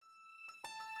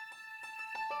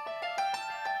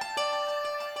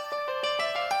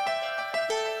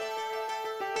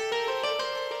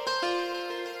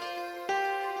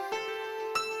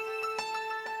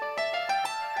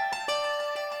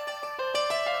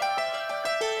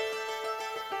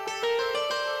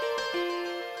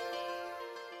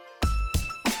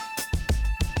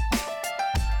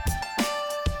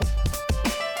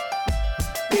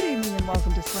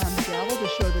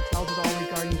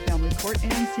Court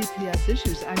and CPS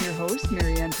Issues. I'm your host,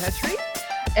 Marianne Petrie,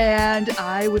 and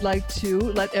I would like to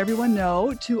let everyone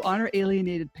know to honor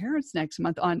alienated parents next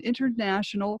month on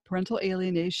International Parental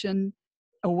Alienation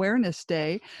Awareness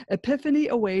Day. Epiphany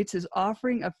Awaits is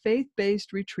offering a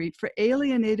faith-based retreat for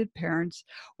alienated parents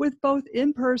with both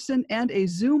in-person and a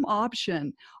Zoom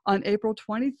option on April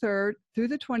 23rd through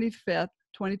the 25th,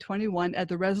 2021 at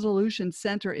the Resolution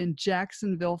Center in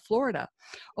Jacksonville, Florida.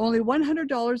 Only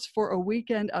 $100 for a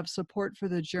weekend of support for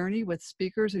the journey with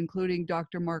speakers including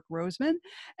Dr. Mark Roseman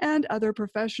and other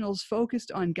professionals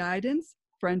focused on guidance,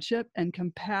 friendship, and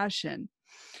compassion.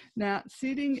 Now,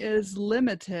 seating is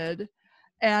limited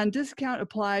and discount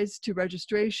applies to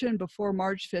registration before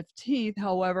March 15th.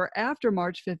 However, after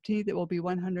March 15th, it will be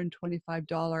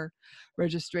 $125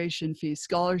 registration fee.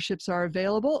 Scholarships are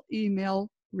available. Email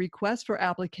request for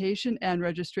application and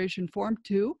registration form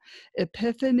to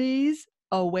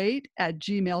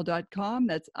epiphaniesawait@gmail.com.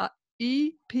 That's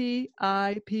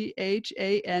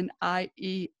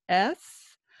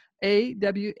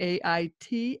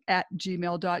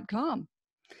EPIPHANIESAWAIT@gmail.com.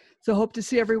 So hope to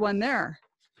see everyone there.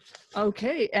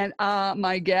 Okay, and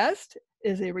my guest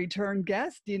is a return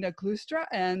guest, Dina Klustra,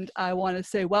 and I want to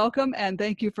say welcome and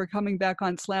thank you for coming back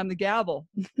on Slam the Gavel.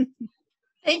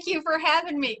 Thank you for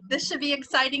having me. This should be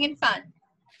exciting and fun.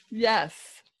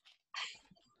 Yes.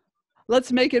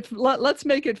 Let's make it fun.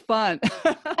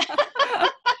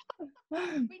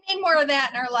 We need more of that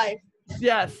in our life.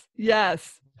 Yes,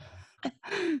 yes.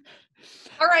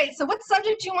 All right, so what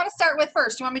subject do you want to start with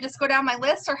first? Do you want me to just go down my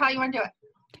list or how you want to do it?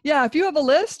 Yeah, if you have a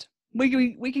list,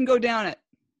 we can go down it.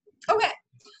 Okay,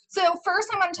 so first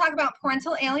I'm going to talk about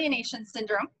parental alienation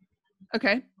syndrome.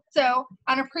 Okay. So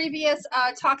on a previous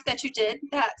talk that you did,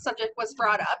 that subject was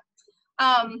brought up.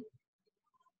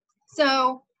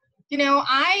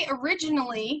 I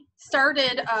originally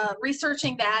started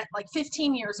researching that like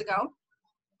 15 years ago.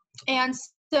 And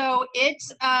so it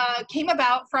came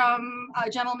about from a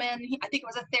gentleman, I think it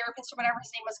was a therapist or whatever,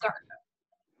 his name was Gardner.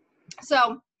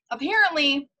 So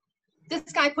apparently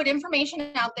this guy put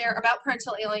information out there about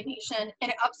parental alienation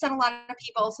and it upset a lot of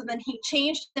people. So then he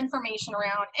changed information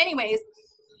around. Anyways,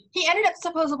 he ended up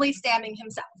supposedly stabbing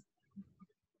himself.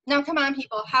 Now, come on,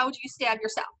 people, how do you stab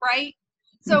yourself, right?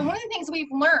 So one of the things we've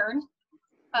learned,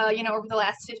 over the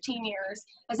last 15 years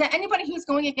is that anybody who's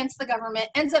going against the government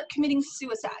ends up committing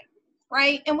suicide,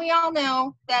 right? And we all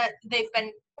know that they've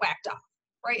been whacked off,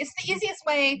 right? It's the easiest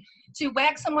way to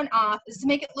whack someone off is to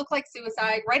make it look like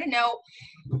suicide, write a note.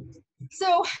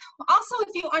 So also,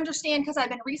 if you understand, because I've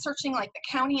been researching like the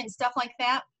county and stuff like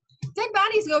that, dead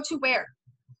bodies go to where?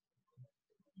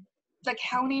 The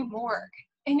county morgue,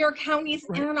 and your county's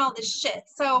in all this shit.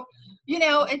 So,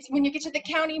 it's when you get to the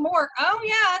county morgue, oh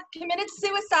yeah, committed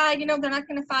suicide, they're not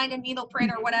going to find a needle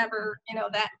print or whatever,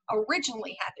 that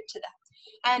originally happened to them.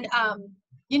 And,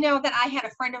 that I had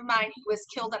a friend of mine who was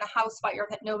killed in a house fire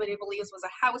that nobody believes was a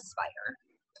house fire,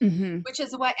 which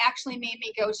is what actually made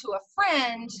me go to a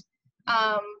friend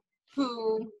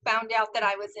who found out that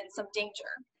I was in some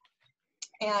danger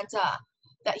and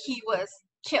that he was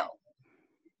killed.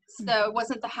 So it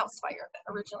wasn't the house fire that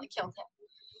originally killed him.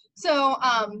 So,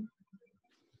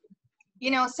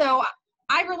 so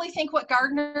I really think what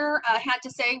Gardner had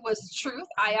to say was truth.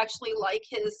 I actually like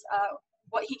his,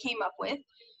 what he came up with.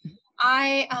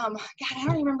 I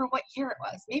don't remember what year it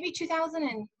was. Maybe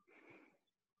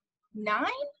 2009?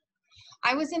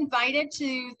 I was invited to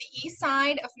the east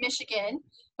side of Michigan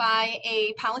by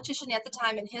a politician at the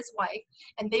time and his wife,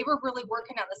 and they were really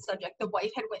working on the subject. The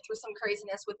wife had went through some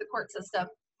craziness with the court system.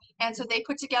 And so they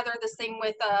put together this thing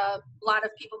with a lot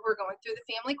of people who were going through the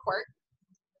family court.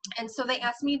 And so they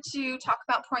asked me to talk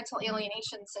about parental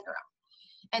alienation syndrome.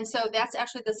 And so that's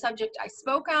actually the subject I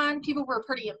spoke on. People were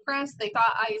pretty impressed. They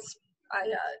thought I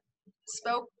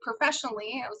spoke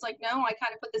professionally. I was like, no, I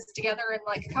kind of put this together in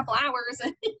like a couple hours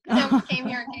and came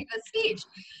here and gave this speech.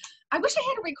 I wish I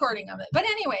had a recording of it. But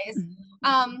anyways,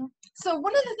 so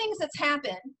one of the things that's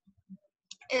happened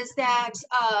is that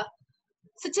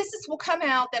statistics will come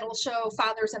out that will show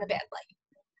fathers in a bad light.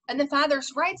 And the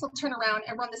fathers' rights will turn around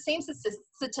and run the same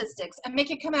statistics and make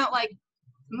it come out like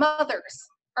mothers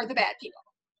are the bad people.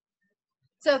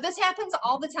 So this happens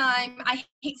all the time. I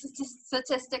hate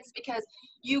statistics because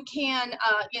you can,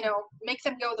 make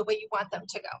them go the way you want them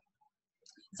to go.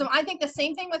 So I think the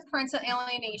same thing with parental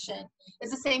alienation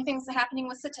is the same things happening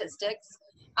with statistics.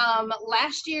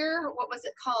 Last year, what was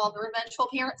it called? The revengeful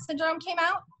parent syndrome came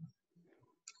out.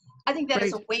 I think that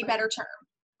is a way better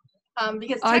term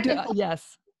because technically,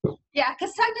 yes. Yeah,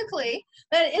 because technically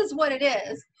that is what it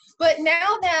is. But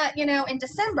now that, in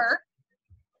December,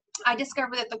 I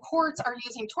discovered that the courts are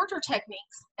using torture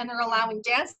techniques, and they're allowing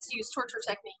dads to use torture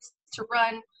techniques to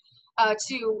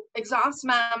to exhaust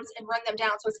moms and run them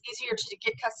down, so it's easier to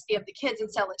get custody of the kids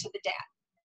and sell it to the dad.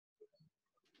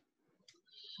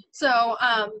 So,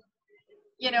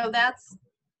 that's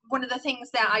one of the things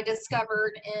that I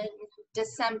discovered in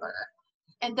December.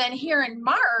 And then here in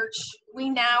March, we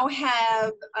now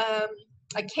have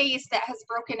a case that has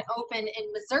broken open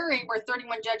in Missouri where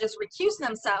 31 judges recused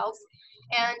themselves,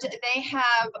 and they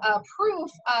have proof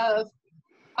of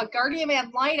a guardian ad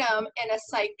litem and a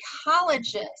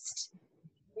psychologist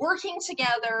working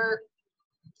together.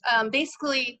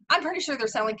 Basically, I'm pretty sure they're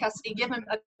selling custody, given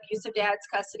abusive dad's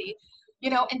custody.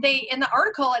 And in the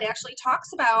article, it actually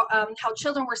talks about how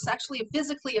children were sexually and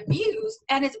physically abused,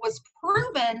 and it was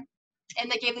proven, and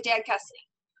they gave the dad custody.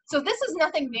 So this is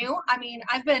nothing new. I mean,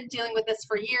 I've been dealing with this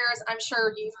for years. I'm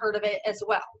sure you've heard of it as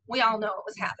well. We all know it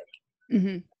was happening.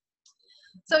 Mm-hmm.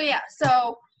 So yeah,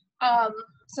 so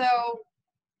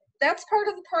that's part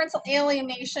of the parental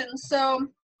alienation. So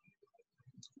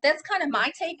that's kind of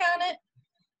my take on it.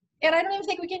 And I don't even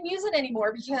think we can use it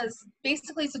anymore because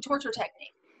basically it's a torture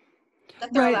technique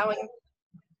that they're allowing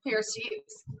peers to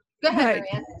use. Go ahead,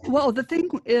 Marianne. Well, the thing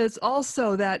is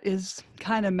also that is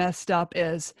kind of messed up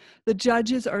is the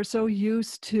judges are so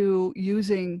used to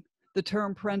using the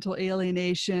term parental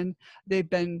alienation. They've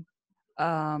been,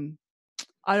 I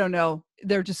don't know,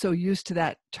 they're just so used to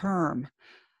that term.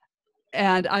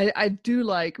 And I do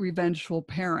like revengeful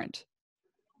parent,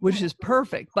 which is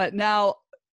perfect. But now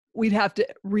we'd have to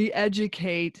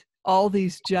re-educate all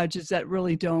these judges that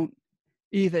really don't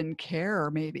even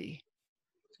care, maybe.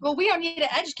 Well, we don't need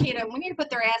to educate them. We need to put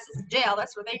their asses in jail.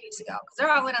 That's where they need to go because they're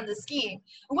all in on the scheme.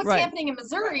 And what's happening in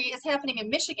Missouri is happening in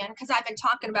Michigan because I've been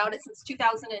talking about it since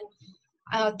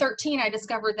 2013. I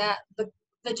discovered that the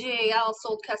GAL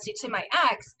sold custody to my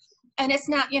ex. And it's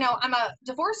not, I'm a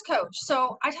divorce coach.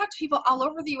 So I talk to people all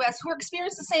over the U.S. who are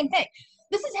experiencing the same thing.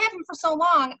 This has happened for so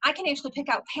long, I can actually pick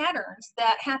out patterns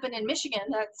that happen in Michigan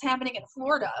that's happening in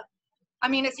Florida. I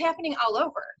mean, it's happening all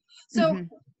over. So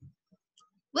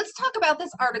let's talk about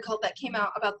this article that came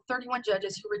out about 31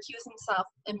 judges who recused themselves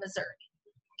in Missouri.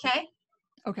 Okay?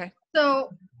 Okay. So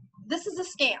this is a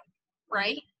scam,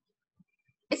 right?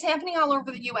 It's happening all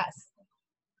over the U.S.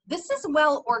 This is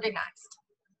well organized,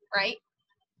 right?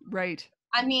 Right.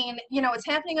 I mean, it's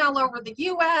happening all over the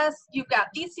U.S. You've got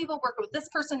these people working with this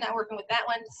person, now working with that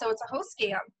one. So it's a whole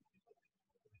scam.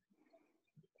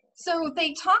 So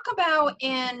they talk about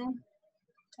in,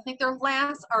 I think their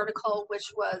last article,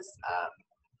 which was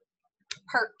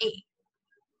part 8.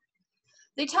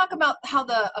 They talk about how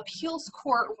the appeals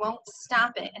court won't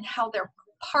stop it and how they're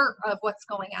part of what's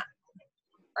going on,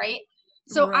 right?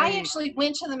 So I actually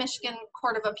went to the Michigan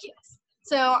Court of Appeals.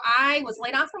 So I was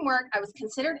laid off from work. I was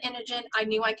considered indigent. I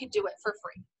knew I could do it for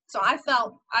free. So I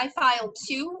filed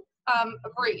 2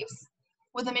 briefs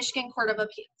with the Michigan Court of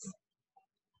Appeals.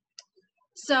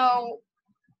 So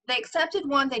they accepted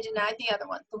one, they denied the other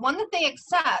one. The one that they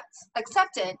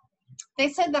accepted, they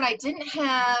said that I didn't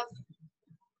have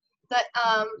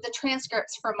the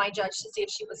transcripts from my judge to see if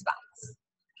she was biased.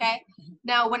 Okay?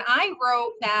 Now, when I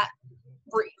wrote that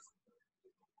brief,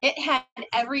 it had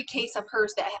every case of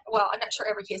hers that, well, I'm not sure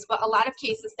every case, but a lot of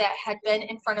cases that had been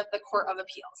in front of the Court of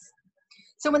Appeals.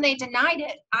 So when they denied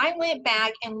it, I went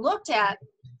back and looked at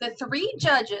the 3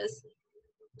 judges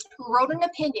who wrote an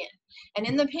opinion. And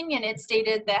in the opinion, it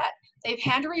stated that they've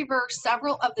had to reverse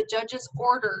several of the judge's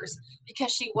orders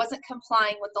because she wasn't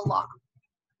complying with the law.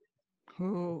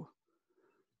 Ooh.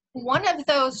 One of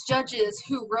those judges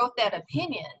who wrote that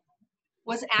opinion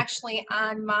was actually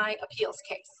on my appeals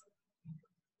case.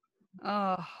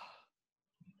 Oh.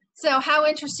 So how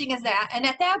interesting is that? And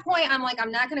at that point, I'm like,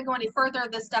 I'm not going to go any further.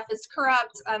 This stuff is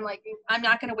corrupt. I'm like, I'm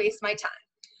not going to waste my time.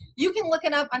 You can look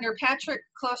it up under Patrick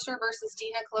Klostra versus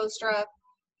Dina Klostra.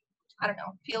 I don't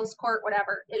know, appeals court,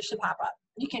 whatever. It should pop up.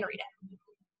 You can read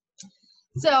it.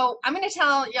 So I'm going to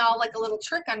tell y'all like a little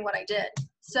trick on what I did.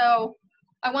 So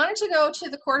I wanted to go to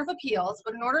the Court of Appeals,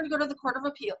 but in order to go to the Court of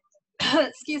Appeals,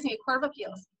 Court of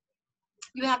Appeals,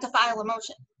 you have to file a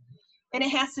motion. And it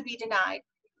has to be denied.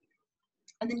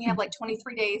 And then you have like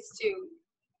 23 days to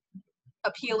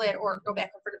appeal it or go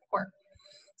back in front of the court.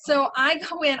 So I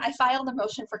go in, I filed a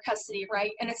motion for custody,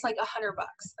 right? And it's like $100.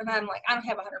 And I'm like, I don't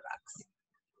have $100.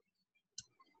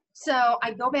 So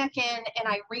I go back in and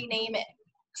I rename it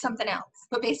something else.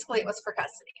 But basically it was for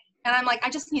custody. And I'm like, I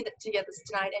just need to get this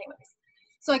denied anyways.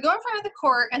 So I go in front of the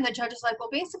court and the judge is like, well,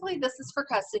 basically this is for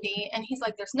custody. And he's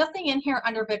like, there's nothing in here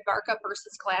under Vidvarka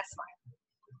versus Glassmeyer.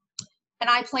 and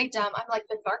I played dumb. I'm like,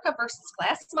 Varka versus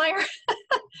Glassmeyer?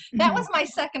 That was my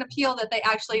second appeal that they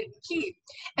actually keep.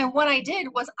 And what I did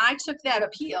was I took that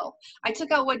appeal. I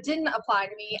took out what didn't apply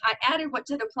to me. I added what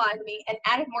did apply to me and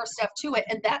added more stuff to it.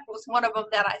 And that was one of them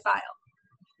that I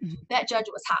filed. That judge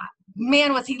was hot.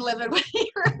 Man, was he livid when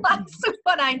he realized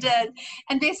what I did.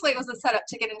 And basically it was a setup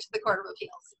to get into the Court of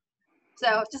Appeals.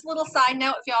 So just a little side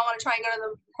note, if y'all want to try and go to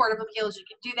the Court of Appeals, you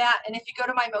can do that. And if you go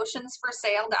to my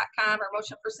motionsforsale.com or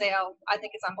motion for sale, I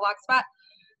think it's on Blogspot,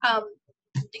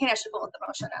 you can actually pull up the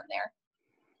motion on there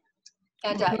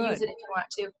and use it if you want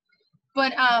to.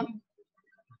 But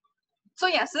so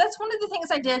yeah, so that's one of the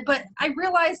things I did. But I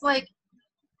realized, like,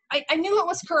 I knew it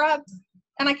was corrupt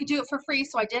and I could do it for free,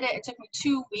 so I did it. It took me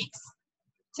 2 weeks.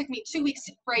 It took me 2 weeks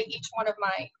to write each one of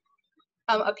my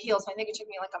appeals. I think it took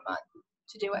me like a month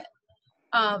to do it.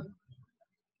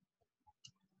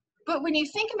 But when you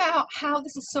think about how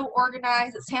this is so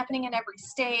organized, it's happening in every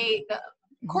state, the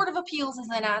Court of Appeals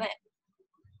isn't on it.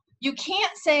 You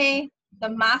can't say the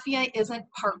mafia isn't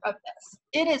part of this.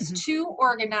 It is too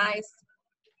organized.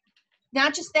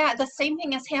 Not just that, the same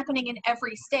thing is happening in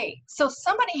every state. So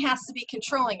somebody has to be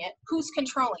controlling it. Who's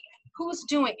controlling it? Who's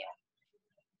doing it?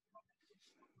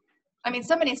 I mean,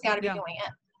 somebody's got to be doing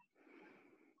it.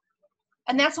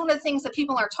 And that's one of the things that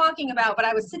people are talking about. But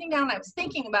I was sitting down and I was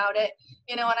thinking about it,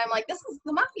 you know, and I'm like, the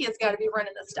mafia's got to be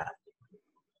running this stuff.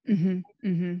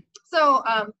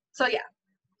 So yeah.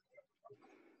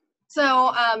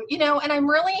 So, you know, and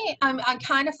I'm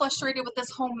kind of frustrated with this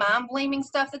whole mom blaming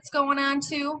stuff that's going on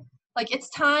too. Like, it's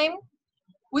time.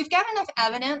 We've got enough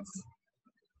evidence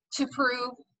to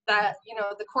prove that, you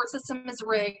know, the court system is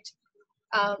rigged.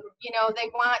 You know, they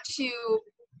want to,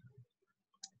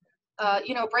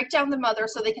 you know, break down the mother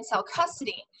so they can sell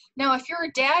custody. Now, if you're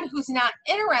a dad who's not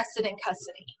interested in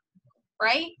custody,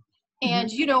 right?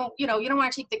 And you don't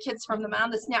want to take the kids from the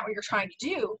mom, that's not what you're trying to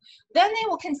do, then they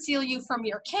will conceal you from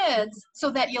your kids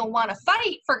so that you'll want to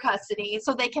fight for custody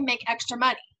so they can make extra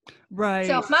money. Right.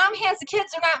 So if mom has the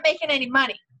kids, they're not making any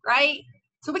money, right?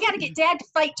 So we got to get dad to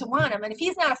fight to want him. And if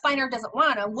he's not a fighter, doesn't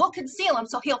want him, we'll conceal him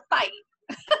so he'll fight.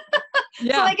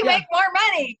 So they can make more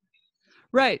money.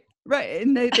 Right. Right.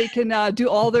 And they can do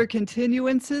all their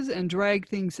continuances and drag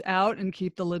things out and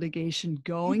keep the litigation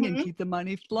going and keep the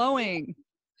money flowing.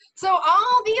 So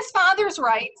all these fathers'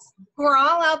 rights who are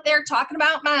all out there talking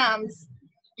about moms,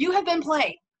 you have been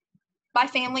played by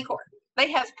family court. They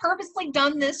have purposely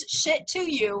done this shit to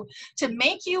you to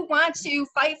make you want to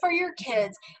fight for your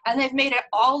kids, and they've made it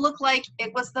all look like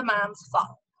it was the mom's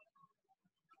fault.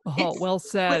 Oh, well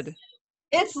said.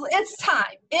 It's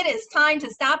time. It is time to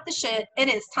stop the shit. It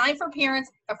is time for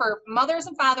parents, for mothers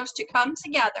and fathers to come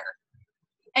together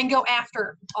and go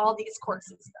after all these court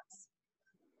systems.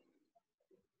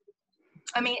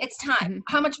 I mean, it's time.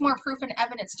 How much more proof and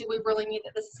evidence do we really need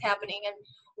that this is happening and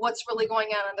what's really going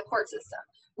on in the court system?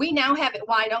 We now have it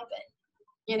wide open,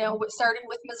 you know, starting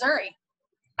with Missouri.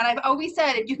 And I've always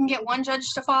said, if you can get one judge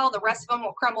to fall, the rest of them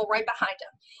will crumble right behind him.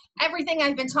 Everything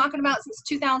I've been talking about since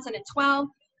 2012.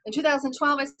 In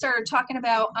 2012, I started talking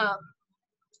about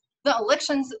the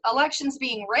elections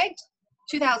being rigged.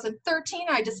 2013,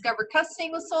 I discovered custody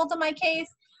was sold to my case.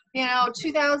 You know,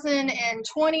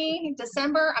 2020,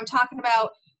 December, I'm talking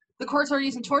about the courts are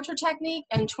using torture technique,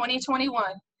 and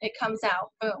 2021, it comes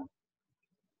out. Boom.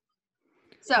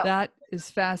 So that is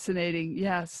fascinating.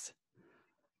 Yes.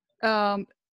 The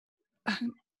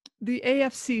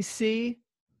AFCC,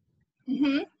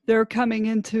 they're coming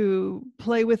into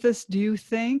play with this, do you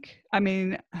think? I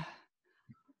mean,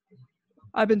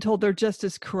 I've been told they're just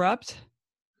as corrupt.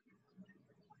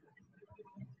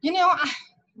 You know,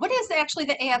 what is actually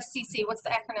the AFCC? What's the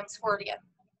acronyms for it again?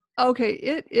 Okay,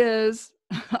 it is,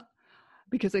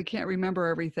 because I can't remember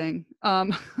everything. I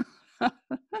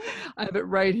have it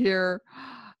right here.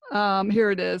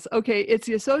 Here it is. Okay, it's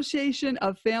the Association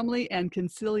of Family and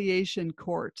Conciliation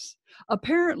Courts.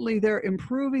 Apparently, they're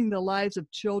improving the lives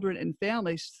of children and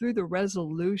families through the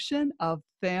resolution of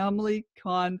family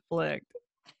conflict.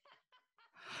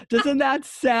 Doesn't that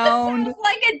sound sounds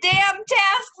like a damn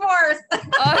task force?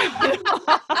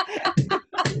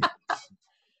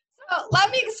 So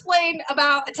let me explain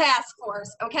about a task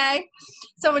force, okay?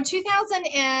 So in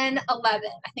 2011,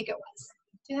 I think it was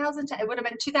 2010, it would have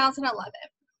been 2011.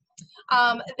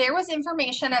 There was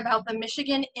information about the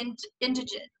Michigan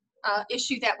indigent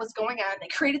issue that was going on. They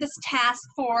created this task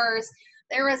force.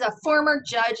 There was a former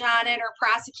judge on it, or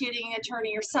prosecuting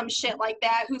attorney, or some shit like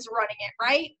that, who's running it,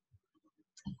 right?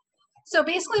 So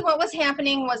basically what was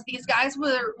happening was these guys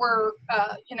were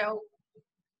you know,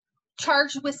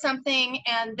 charged with something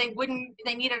and they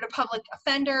needed a public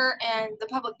offender, and the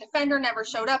public defender never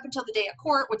showed up until the day of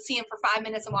court, would see him for 5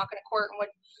 minutes and walk into court and would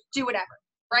do whatever,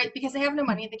 right? Because they have no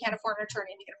money and they can't afford an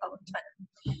attorney to get a public defender.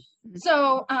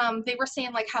 So they were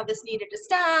saying like how this needed to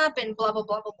stop and blah, blah,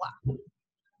 blah, blah, blah.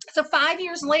 So 5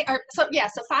 years later, so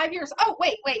 5 years, oh,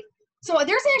 wait. So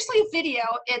there's actually a video.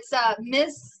 It's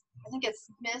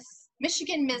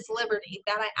Michigan Ms. Liberty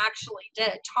that I actually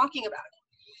did talking about it.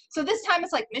 So this time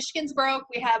it's like, Michigan's broke,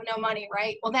 we have no money,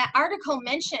 right? Well, that article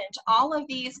mentioned all of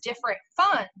these different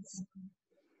funds.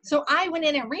 So I went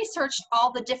in and researched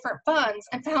all the different funds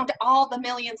and found all the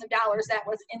millions of dollars that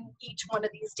was in each one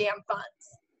of these damn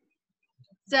funds.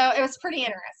 So it was pretty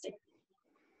interesting.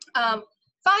 5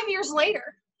 years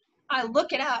later, I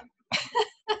look it up.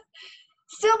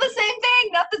 Still the same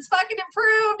thing. Nothing's fucking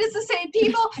improved. It's the same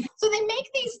people. So they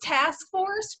make these task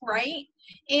force, right?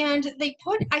 And they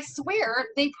put, I swear,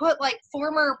 they put like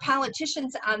former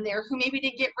politicians on there who maybe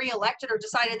didn't get reelected or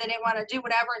decided they didn't want to do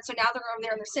whatever. And so now they're over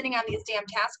there and they're sitting on these damn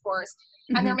task force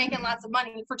and they're making lots of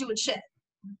money for doing shit.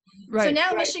 Right. So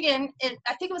now Michigan,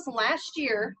 I think it was last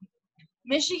year,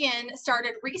 Michigan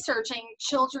started researching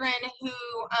children who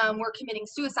were committing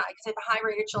suicide, because they have a high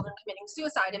rate of children committing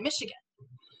suicide in Michigan.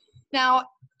 Now,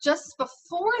 just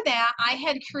before that, I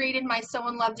had created my So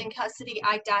Unloved in Custody,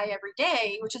 I Die Every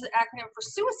Day, which is an acronym for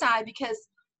suicide, because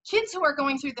kids who are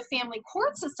going through the family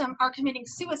court system are committing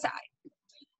suicide.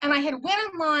 And I had went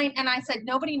online and I said,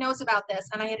 nobody knows about this.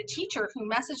 And I had a teacher who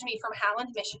messaged me from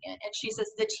Holland, Michigan, and she says,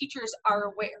 the teachers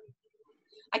are aware.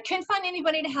 I couldn't find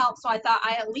anybody to help, so I thought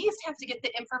I at least have to get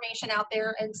the information out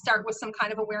there and start with some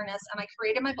kind of awareness. And I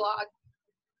created my blog.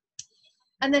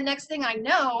 And the next thing I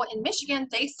know, in Michigan,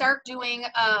 they start doing,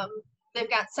 they've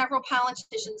got several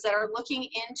politicians that are looking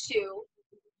into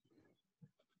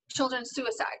children's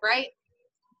suicide, right?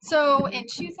 So in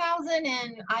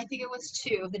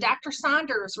 2002, the Dr.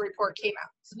 Saunders report came out.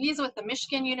 So he's with the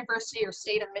Michigan University or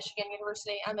State of Michigan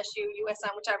University, MSU,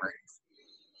 USM, whichever it is.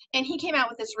 And he came out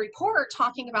with this report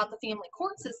talking about the family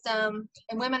court system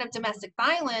and women of domestic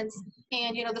violence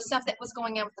and, you know, the stuff that was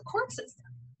going on with the court system.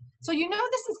 So you know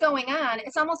this is going on.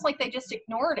 It's almost like they just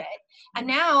ignored it. And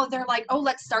now they're like, oh,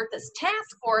 let's start this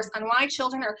task force on why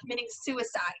children are committing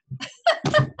suicide.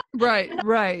 Right.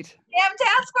 Damn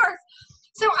task force.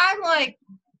 So I'm like,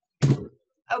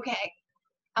 okay.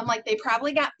 I'm like, they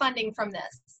probably got funding from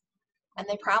this. And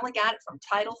they probably got it from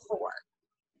Title IV.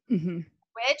 Mm-hmm.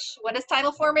 What is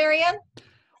Title IV, Marianne?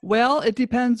 Well, it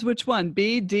depends which one.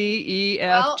 B, D, E,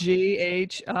 F, G,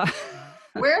 H.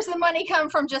 Where's the money come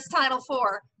from just Title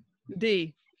IV?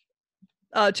 D.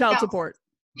 Child support.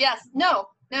 Yes. No.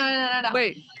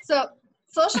 Wait. So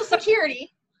Social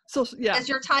Security yeah. is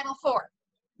your Title IV.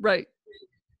 Right.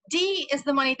 D is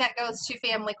the money that goes to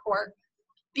family court.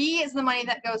 B is the money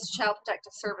that goes to Child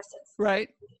Protective Services. Right.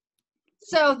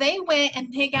 So they went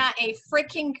and they got a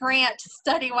freaking grant to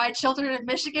study why children in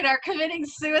Michigan are committing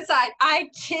suicide. I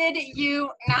kid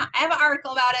you not. I have an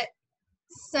article about it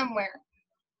somewhere.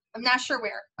 I'm not sure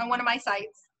where, on one of my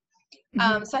sites. So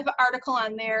I have an article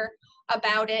on there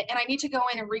about it, and I need to go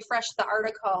in and refresh the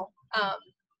article. I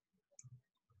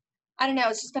don't know,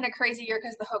 it's just been a crazy year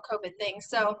because of the whole COVID thing.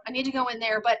 So I need to go in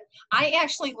there, but I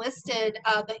actually listed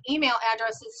the email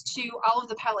addresses to all of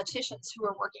the politicians who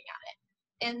are working on it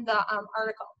in the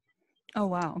article. Oh,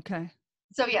 wow. Okay.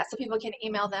 So yeah, so people can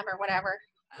email them or whatever.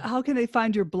 How can they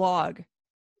find your blog?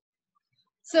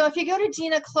 So if you go to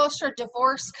Dina Klostra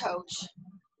Divorce Coach,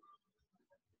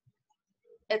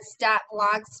 it's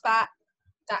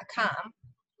 .blogspot.com.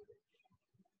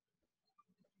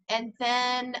 And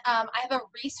then I have a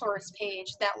resource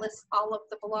page that lists all of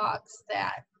the blogs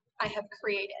that I have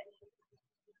created.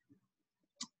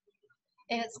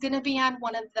 And it's going to be on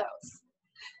one of those.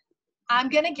 I'm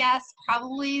going to guess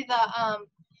probably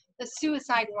the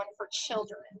suicide one for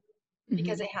children,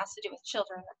 because it has to do with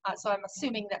children. So I'm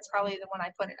assuming that's probably the one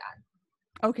I put it on.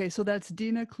 Okay, so that's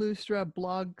Dina Klostra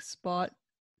blogspot.com.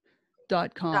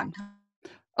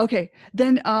 Okay,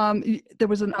 then there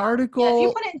was an article. Yeah, if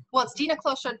you put in, well, it's Dina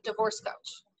Klostra Divorce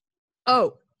Coach.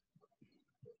 Oh.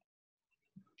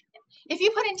 If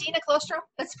you put in Dina Klostra,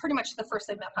 that's pretty much the first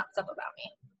thing that pops up about me.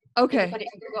 Okay. Put it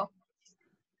in Google.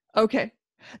 Okay.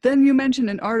 Then you mentioned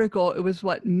an article. It was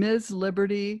what, Ms.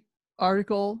 Liberty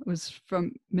article? It was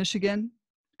from Michigan.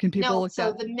 Can people look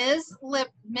that? So the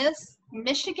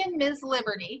Michigan Ms.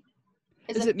 Liberty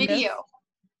is a video.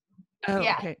 Miss? Oh,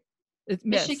 yeah. Okay. It's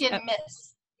Michigan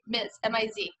Ms.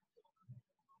 M-I-Z.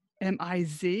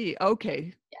 M-I-Z.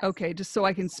 Okay. Yes. Okay. Just so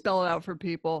I can spell it out for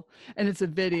people. And it's a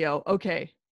video.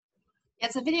 Okay.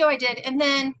 It's a video I did. And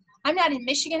then I'm not in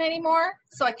Michigan anymore,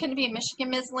 so I couldn't be a Michigan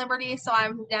Ms. Liberty, so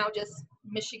I'm now just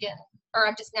Michigan, or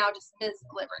I'm just now just Ms.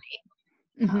 Liberty,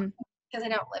 because I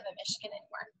don't live in Michigan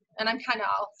anymore. And I'm kind of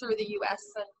all through the U.S.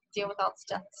 and deal with all the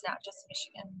stuff. It's not just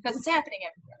Michigan, because it's happening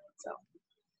everywhere. So.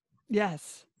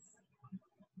 Yes.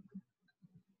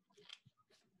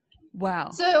 Wow.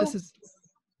 So. This is.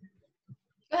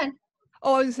 Go ahead.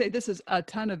 Oh, I was going to say, this is a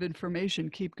ton of information.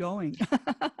 Keep going.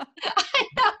 I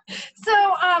know.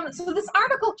 So this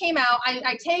article came out.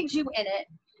 I tagged you in it.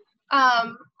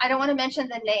 I don't want to mention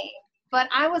the name, but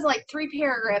I was like 3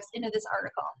 paragraphs into this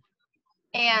article,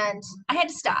 and I had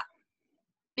to stop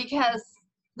because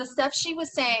the stuff she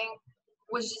was saying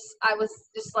was just, I was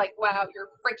just like, wow, you're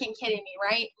freaking kidding me,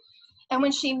 right? And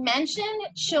when she mentioned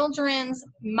children's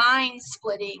mind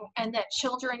splitting and that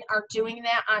children are doing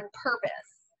that on purpose,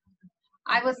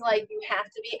 I was like, you have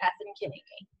to be effing kidding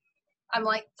me. I'm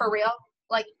like, for real?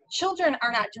 Like, children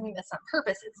are not doing this on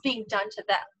purpose. It's being done to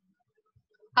them.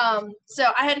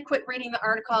 So I had to quit reading the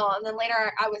article, and then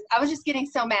later I was just getting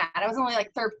so mad. I was only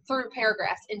like third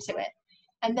paragraphs into it.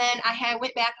 And then I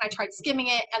went back and I tried skimming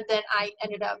it, and then I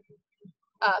ended up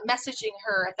messaging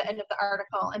her at the end of the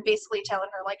article and basically telling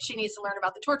her like she needs to learn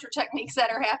about the torture techniques that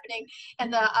are happening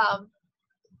and the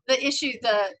issue,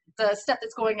 the stuff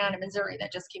that's going on in Missouri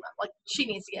that just came up. Like, she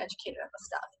needs to get educated on the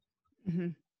stuff. Mm-hmm.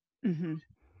 Mm-hmm.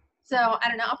 So I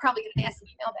don't know. I'll probably get an nasty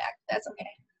email back. That's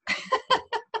okay.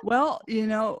 Well, you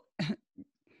know,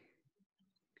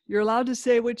 you're allowed to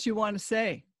say what you want to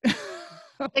say.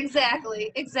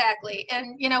 Exactly.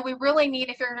 And, you know, we really need,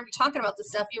 if you're going to be talking about this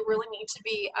stuff, you really need to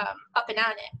be up and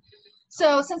on it.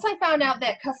 So since I found out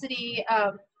that custody,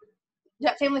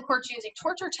 that family court's using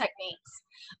torture techniques,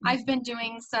 I've been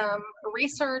doing some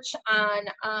research on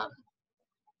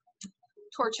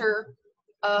torture.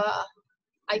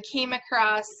 I came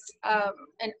across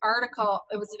an article,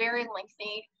 it was very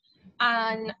lengthy,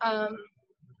 on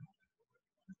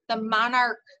the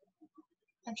Monarch,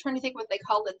 I'm trying to think what they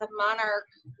called it, the Monarch,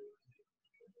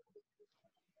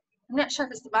 I'm not sure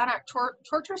if it's the Monarch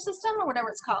torture system or whatever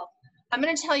it's called. I'm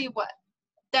going to tell you what,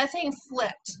 that thing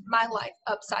flipped my life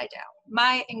upside down.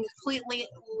 My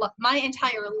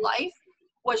entire life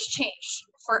was changed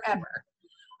forever.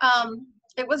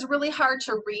 It was really hard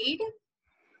to read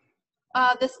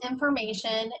this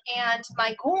information, and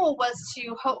my goal was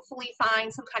to hopefully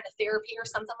find some kind of therapy or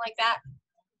something like that.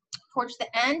 Towards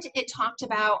the end, it talked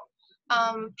about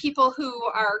people who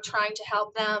are trying to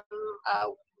help them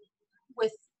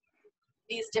with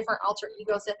these different alter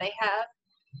egos that they have,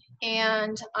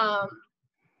 and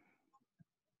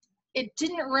it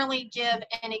didn't really give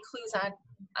any clues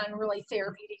on really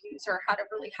therapy to use or how to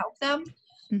really help them.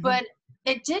 Mm-hmm. But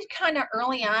it did kind of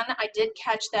early on, I did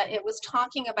catch that it was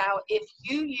talking about if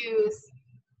you use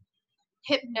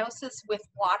hypnosis with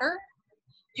water,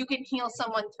 you can heal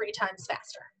someone 3 times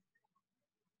faster.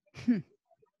 Which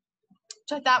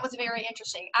I thought was very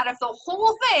interesting. Out of the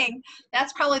whole thing,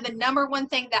 that's probably the #1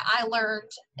 thing that I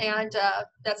learned, and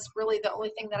that's really the only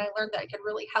thing that I learned that could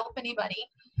really help anybody.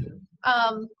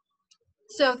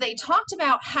 So they talked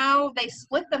about how they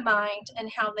split the mind and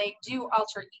how they do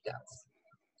alter egos.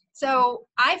 So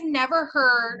I've never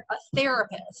heard a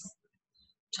therapist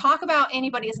talk about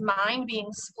anybody's mind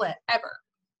being split ever.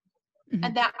 Mm-hmm.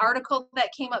 And that article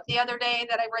that came up the other day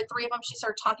that I read 3 of them, she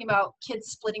started talking about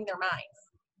kids splitting their minds.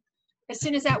 As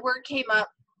soon as that word came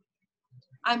up,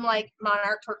 I'm like,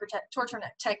 Monarch torture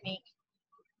technique.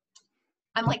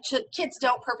 I'm like, kids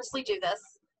don't purposely do this.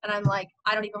 And I'm like,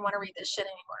 I don't even want to read this shit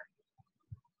anymore.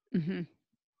 Mm-hmm.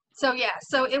 So yeah,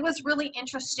 so it was really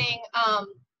interesting.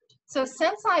 So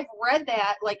since I've read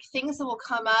that, like, things that will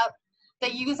come up, they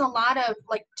use a lot of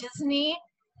like Disney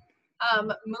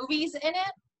movies in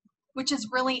it, which is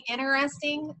really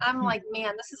interesting. I'm like,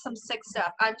 man, this is some sick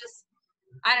stuff. I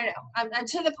don't know. I'm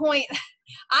to the point,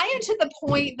 I am to the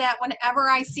point that whenever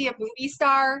I see a movie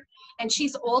star and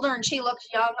she's older and she looks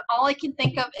young, all I can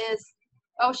think of is,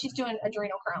 oh, she's doing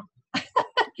adrenochrome.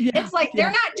 Yeah, it's like,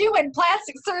 they're not doing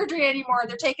plastic surgery anymore.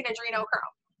 They're taking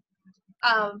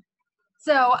adrenochrome.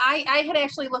 So I had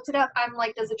actually looked it up. I'm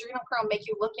like, does adrenochrome make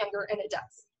you look younger? And it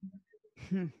does.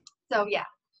 So yeah.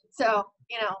 So,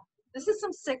 you know, this is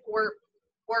some sick work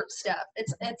stuff.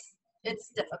 It's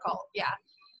difficult. Yeah.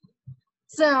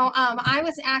 So I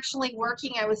was actually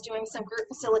I was doing some group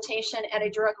facilitation at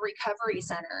a drug recovery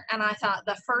center. And I thought,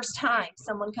 the first time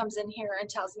someone comes in here and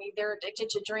tells me they're addicted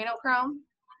to adrenochrome,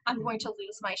 I'm going to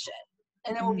lose my shit.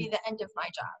 And it will be the end of my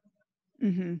job.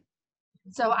 Mm-hmm.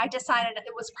 So I decided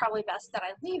it was probably best that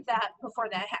I leave that before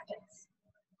that happens.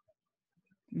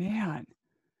 Man.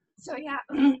 So yeah.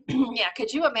 Yeah.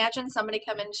 Could you imagine somebody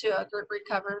come into a group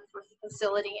recovery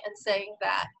facility and saying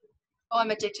that Oh,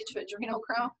 I'm addicted to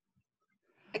adrenochrome.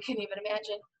 I couldn't even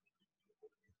imagine.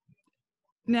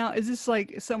 Now, is this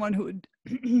like someone who would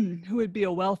who would be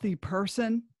a wealthy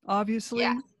person, Yeah, obviously?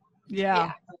 yeah,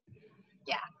 Yeah.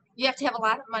 yeah. You have to have a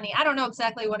lot of money. I don't know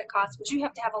exactly what it costs, but you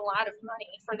have to have a lot of money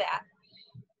for that.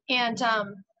 And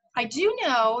I do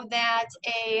know that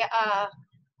a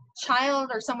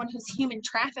child or someone who's human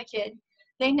trafficked,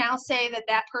 they now say that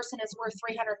that person is worth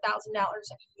 $300,000 a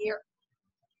year.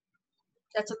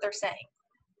 That's what they're saying.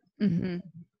 Mm-hmm.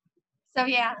 So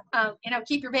yeah,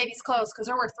 keep your babies close because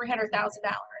they're worth $300,000.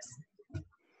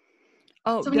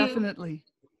 Oh, So definitely.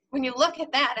 when you look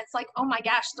at that, it's like, oh my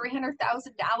gosh,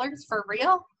 $300,000 for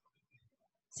real?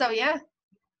 So yeah.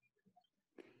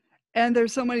 And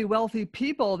there's so many wealthy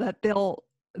people that they'll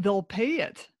pay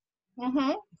it.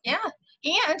 Mm-hmm. Yeah.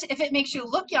 And if it makes you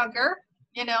look younger,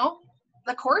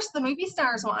 of course the movie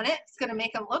stars want it. It's going to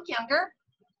make them look younger.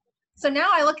 So now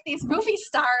I look at these movie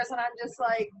stars and I'm just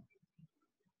like,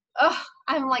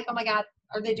 I'm like, oh my God,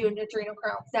 are they doing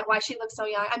adrenochrome? Is that why she looks so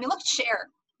young? I mean, look at Cher.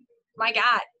 My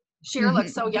God, Cher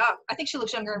looks so young. I think she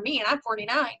looks younger than me, and I'm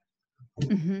 49.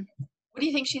 Mm-hmm. What do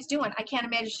you think she's doing? I can't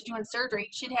imagine she's doing surgery.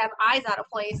 She'd have eyes out of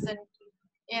place and,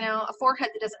 a forehead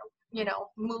that doesn't,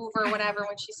 move or whatever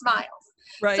when she smiles.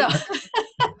 Right. So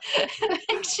it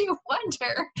makes you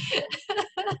wonder.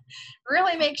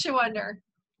 Really makes you wonder.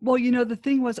 Well, the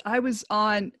thing was, I was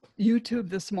on YouTube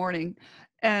this morning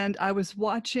and I was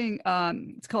watching,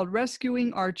 it's called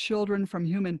Rescuing Our Children from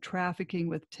Human Trafficking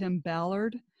with Tim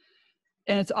Ballard.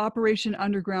 And it's Operation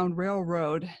Underground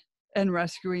Railroad and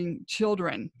Rescuing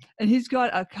Children. And he's got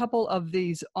a couple of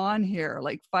these on here,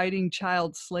 like Fighting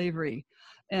Child Slavery.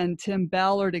 And Tim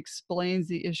Ballard explains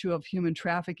the issue of human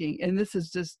trafficking. And this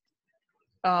is just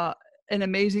an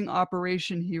amazing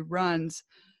operation he runs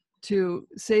to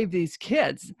save these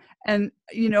kids. And,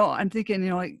 I'm thinking,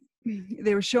 like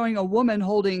they were showing a woman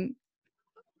holding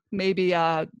maybe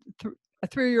a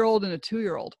 3-year-old and a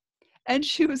 2-year-old, and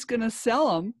she was going to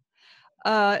sell them.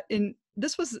 I think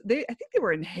they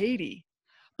were in Haiti,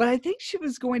 but I think she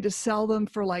was going to sell them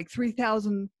for like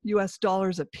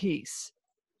 $3,000 a piece.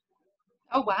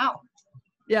 Oh, wow.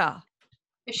 Yeah.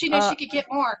 If she knew she could get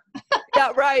more.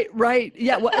 Yeah, right.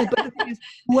 Yeah, but the thing is,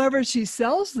 whoever she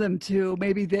sells them to,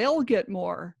 maybe they'll get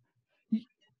more.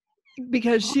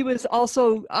 Because she was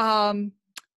also,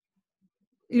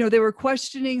 they were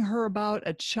questioning her about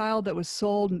a child that was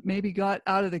sold, maybe got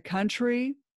out of the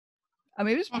country. I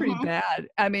mean, it was pretty bad.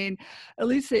 I mean, at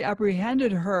least they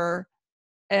apprehended her,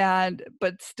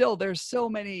 but still, there's so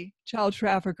many child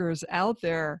traffickers out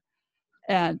there,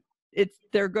 and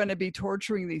they're going to be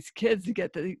torturing these kids to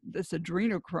get this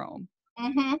adrenochrome.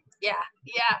 Mm-hmm. Yeah.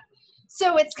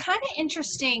 So it's kind of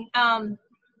interesting.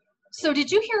 So did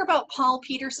you hear about Paul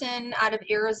Peterson out of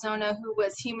Arizona who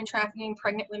was human trafficking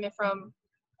pregnant women from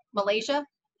Malaysia? I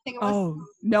think it was. Oh,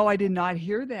 no, I did not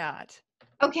hear that.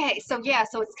 Okay, so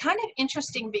it's kind of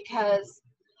interesting because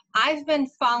I've been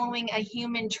following a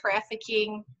human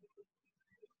trafficking.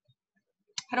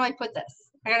 How do I put this?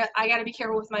 I gotta be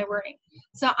careful with my wording.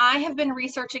 So I have been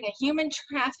researching a human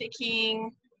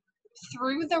trafficking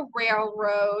through the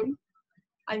railroad.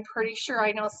 I'm pretty sure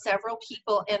I know several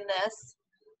people in this.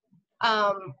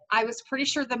 I was pretty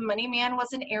sure the money man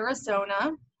was in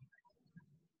Arizona.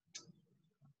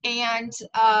 And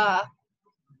I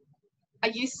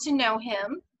used to know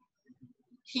him.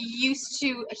 He used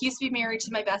to be married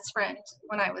to my best friend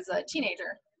when I was a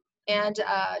teenager. And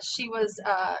she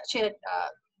had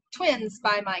twins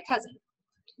by my cousin.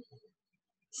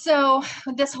 So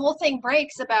this whole thing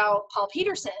breaks about Paul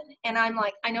Peterson, and I'm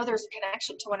like, I know there's a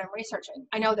connection to what I'm researching.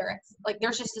 I know there is. Like,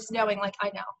 there's just this knowing, like, I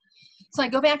know. So I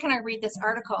go back and I read this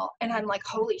article, and I'm like,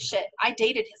 holy shit, I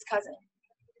dated his cousin.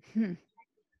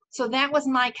 So that was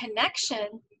my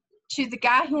connection to the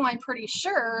guy who I'm pretty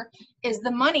sure is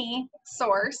the money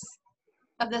source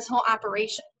of this whole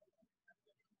operation.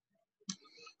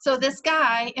 So this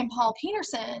guy and Paul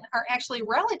Peterson are actually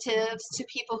relatives to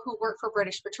people who work for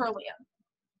British Petroleum.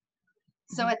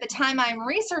 So at the time I'm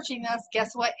researching this,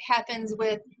 guess what happens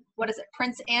with,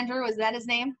 Prince Andrew, is that his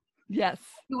name? Yes.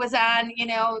 Who was on,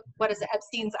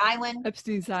 Epstein's Island?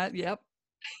 Epstein's Island, yep.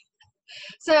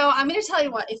 So I'm going to tell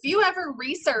you what, if you ever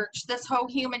research this whole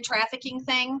human trafficking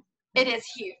thing, it is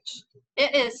huge.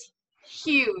 It is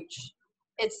huge.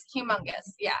 It's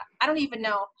humongous. Yeah. I don't even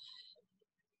know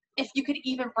if you could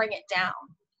even bring it down.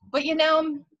 But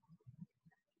I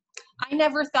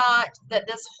never thought that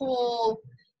this whole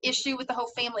issue with the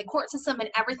whole family court system and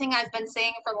everything I've been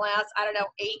saying for the last,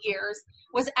 8 years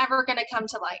was ever going to come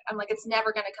to light. I'm like, it's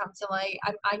never going to come to light.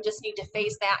 I just need to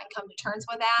face that and come to terms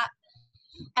with that.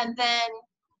 And then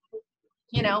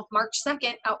March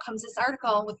 2nd, out comes this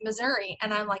article with Missouri,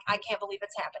 and I'm like, I can't believe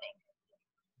it's happening.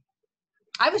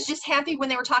 I was just happy when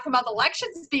they were talking about the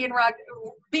elections being rigged.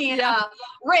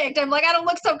 I'm like, I don't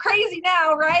look so crazy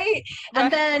now, right?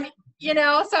 And then,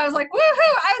 so I was like,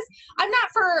 woohoo! I'm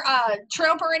not for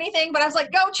Trump or anything, but I was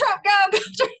like, go Trump, go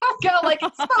Trump, go! Like,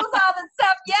 expose all this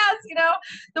stuff. Yes,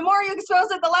 the more you expose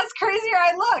it, the less crazier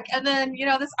I look. And then,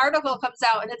 this article comes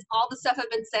out, and it's all the stuff I've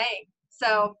been saying.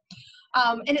 So,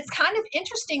 and it's kind of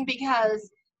interesting because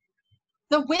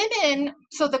the women,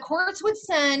 so the courts would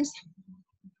send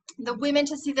the women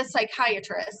to see the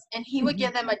psychiatrist, and he would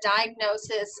give them a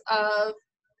diagnosis of,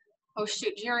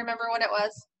 do you remember what it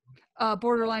was?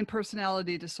 Borderline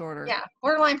personality disorder. Yeah,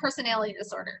 borderline personality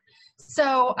disorder.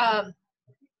 So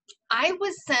I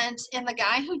was sent, and the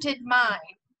guy who did mine,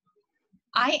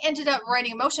 I ended up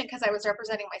writing a motion because I was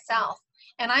representing myself.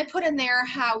 And I put in there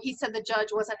how he said the judge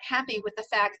wasn't happy with the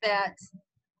fact that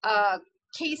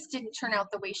case didn't turn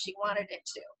out the way she wanted it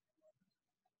to.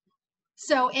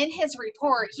 So in his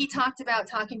report, he talked about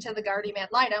talking to the guardian ad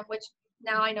litem, which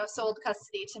now I know sold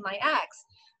custody to my ex,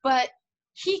 but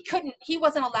he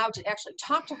wasn't allowed to actually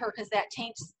talk to her because that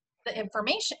taints the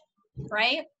information,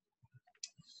 right?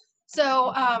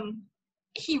 So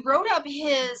he wrote up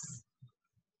his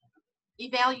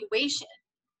evaluation,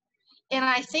 and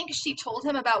I think she told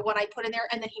him about what I put in there,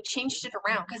 and then he changed it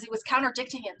around because he was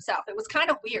contradicting himself. It was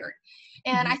kind of weird.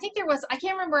 And I think I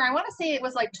can't remember, I want to say it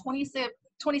was like 26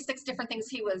 different things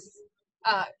he was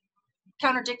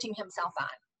contradicting himself on.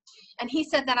 And he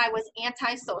said that I was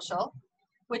antisocial,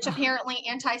 which apparently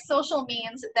antisocial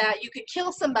means that you could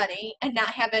kill somebody and not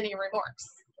have any remorse,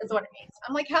 is what it means.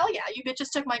 I'm like, hell yeah, you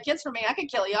bitches took my kids from me. I could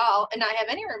kill y'all and not have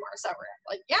any remorse over it.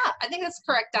 Like, yeah, I think that's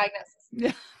the correct diagnosis.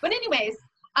 Yeah. But anyways,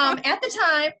 at the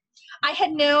time, I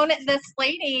had known this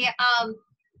lady,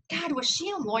 God, was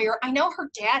she a lawyer? I know her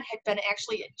dad had been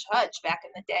actually a judge back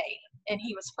in the day, and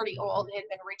he was pretty old and had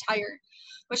been retired.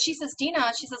 But she says,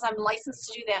 Dina, she says, I'm licensed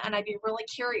to do that, and I'd be really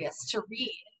curious to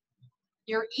read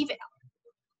your eval.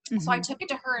 So I took it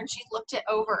to her, and she looked it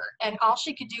over, and all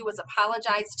she could do was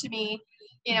apologize to me.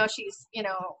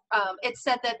 It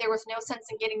said that there was no sense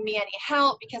in getting me any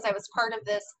help because I was part of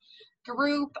this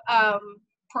group,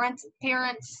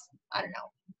 parents, I don't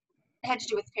know, it had to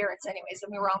do with parents anyways,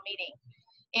 and we were all meeting.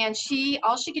 And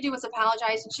all she could do was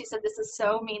apologize, and she said, this is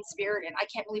so mean-spirited. I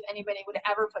can't believe anybody would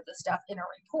ever put this stuff in a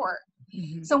report.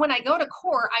 So when I go to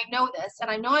court, I know this,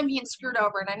 and I know I'm being screwed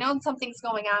over, and I know something's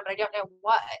going on, but I don't know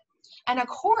what. And of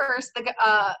course,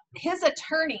 his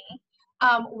attorney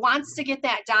wants to get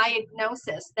that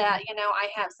diagnosis that, I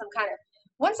have some kind of,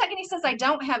 one second he says I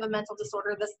don't have a mental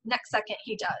disorder, the next second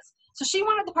he does. So she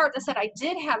wanted the part that said I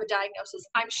did have a diagnosis.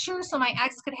 I'm sure so my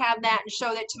ex could have that and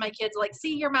show that to my kids, like,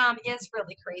 see, your mom is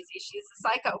really crazy. She's a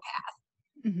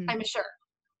psychopath. I'm sure.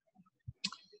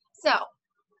 So,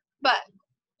 but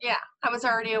yeah, I was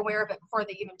already aware of it before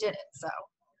they even did it. So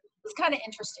it was kind of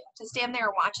interesting to stand there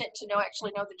and watch it, to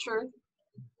actually know the truth.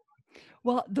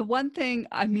 Well, the one thing,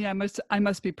 I mean, I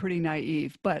must be pretty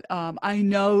naive, but I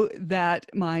know that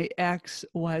my ex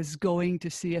was going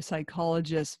to see a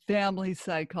psychologist, family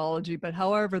psychology, but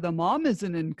however, the mom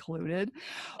isn't included.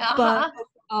 But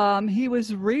he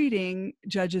was reading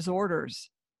judge's orders,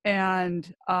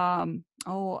 and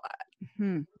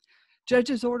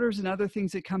judge's orders and other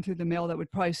things that come through the mail that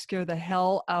would probably scare the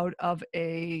hell out of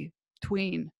a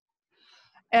tween,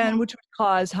 and which would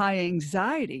cause high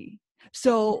anxiety.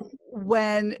 So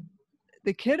when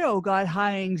the kiddo got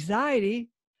high anxiety,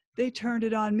 they turned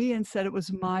it on me and said it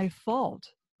was my fault.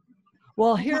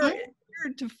 Well, here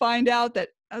to find out that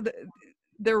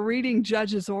they're reading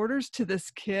judge's orders to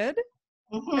this kid,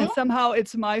 and somehow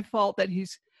it's my fault that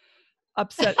he's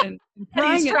upset and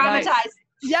crying. He's traumatized.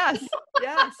 Yes.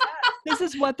 This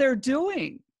is what they're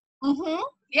doing.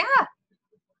 Yeah.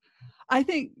 I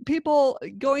think people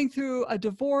going through a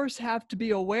divorce have to be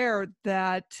aware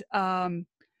that,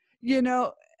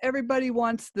 everybody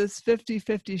wants this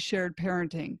 50-50 shared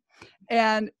parenting,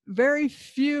 and very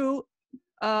few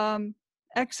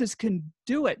exes can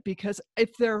do it, because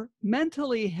if they're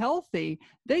mentally healthy,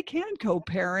 they can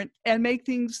co-parent and make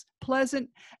things pleasant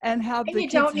and have the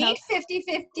kids. You don't need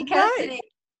 50-50 custody.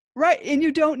 Right. And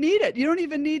you don't need it. You don't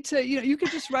even need to, you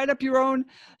could just write up your own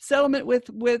settlement with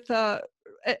an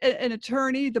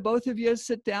attorney. The both of you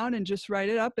sit down and just write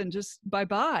it up and just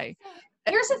bye-bye.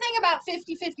 Here's the thing about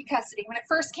 50-50 custody. When it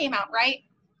first came out, right?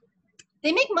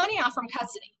 They make money off from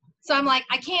custody. So I'm like,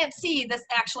 I can't see this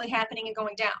actually happening and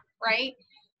going down, right?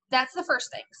 That's the first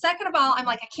thing. Second of all, I'm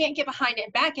like, I can't get behind it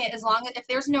and back it as long as, if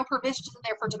there's no provision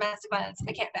there for domestic violence,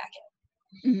 I can't back it.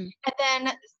 And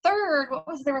then third,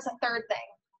 there was a third thing.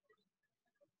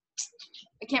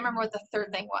 I can't remember what the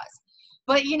third thing was.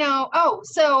 But,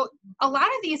 so a lot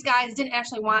of these guys didn't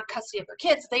actually want custody of their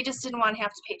kids. They just didn't want to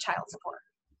have to pay child support.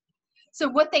 So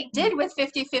what they did with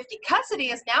 50-50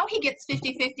 custody is now he gets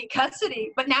 50-50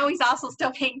 custody, but now he's also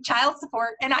still paying child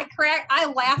support. And I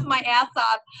laugh my ass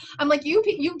off. I'm like, you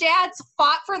dads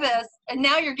fought for this, and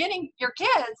now you're getting your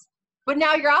kids, but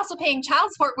now you're also paying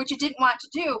child support, which you didn't want to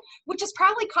do, which is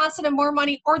probably costing them more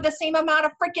money or the same amount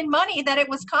of freaking money that it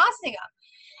was costing them.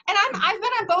 And I've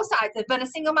been on both sides. I've been a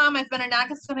single mom. I've been a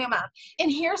non-custodial mom. And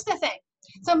here's the thing.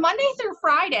 So Monday through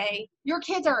Friday, your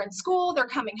kids are in school. They're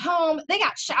coming home. They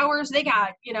got showers. They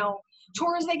got,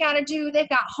 chores they got to do. They've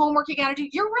got homework you got to do.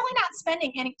 You're really not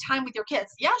spending any time with your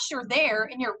kids. Yes, you're there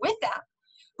and you're with them.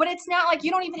 But it's not like you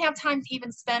don't even have time to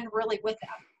even spend really with them.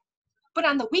 But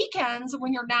on the weekends,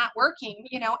 when you're not working,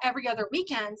 every other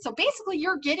weekend. So basically,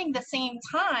 you're getting the same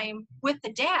time with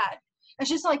the dad. It's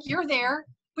just like you're there,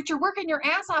 but you're working your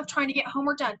ass off trying to get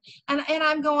homework done. And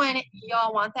I'm going,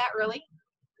 y'all want that really?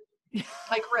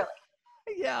 Like, really?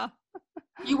 Yeah.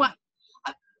 You want,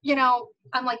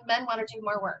 I'm like, men want to do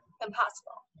more work than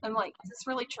possible. I'm like, is this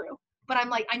really true? But I'm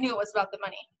like, I knew it was about the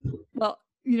money. Well,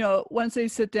 once they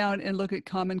sit down and look at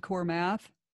Common Core math,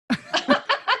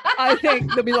 I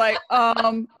think they'll be like,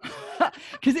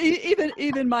 because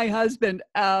even my husband,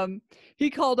 he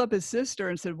called up his sister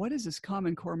and said, what is this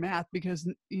Common Core math? Because,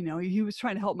 he was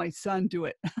trying to help my son do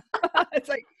it. It's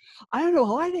like, I don't know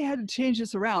why they had to change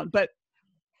this around, but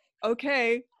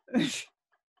okay.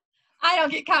 I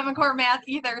don't get Common Core math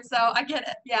either, so I get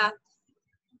it. Yeah.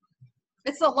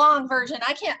 It's the long version.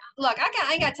 I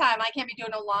ain't got time. I can't be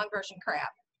doing no long version crap.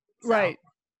 So. Right.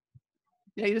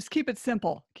 Yeah, you just keep it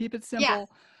simple. Keep it simple. Yeah,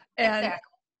 and exactly.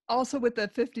 Also with the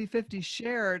 50-50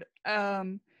 shared,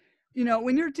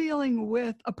 when you're dealing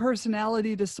with a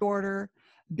personality disorder,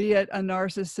 be it a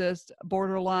narcissist,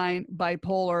 borderline,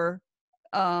 bipolar,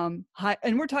 high,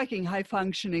 and we're talking high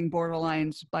functioning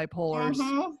borderlines, bipolars.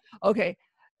 Mm-hmm. Okay.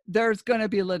 There's going to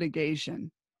be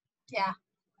litigation. Yeah.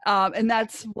 And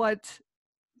that's what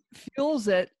fuels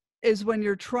it, is when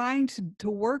you're trying to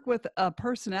work with a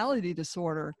personality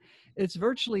disorder, it's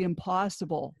virtually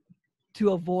impossible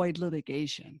to avoid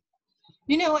litigation.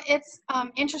 It's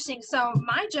interesting. So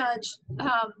my judge,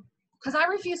 because I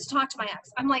refuse to talk to my ex,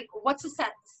 I'm like, what's the sense?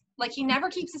 Like, he never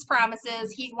keeps his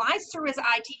promises. He lies through his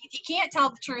eye teeth. He can't tell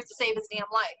the truth to save his damn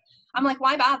life. I'm like,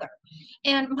 why bother?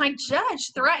 And my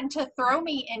judge threatened to throw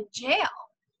me in jail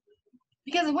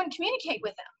because I wouldn't communicate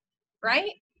with him,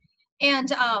 right? And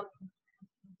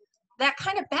that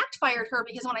kind of backfired her,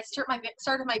 because when I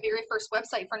started my very first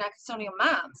website for non-custodial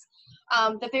moms,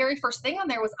 the very first thing on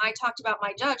there was I talked about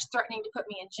my judge threatening to put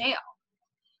me in jail.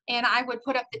 And I would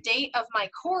put up the date of my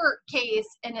court case,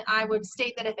 and I would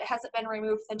state that if it hasn't been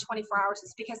removed within 24 hours,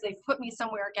 it's because they've put me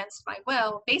somewhere against my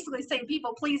will, basically saying,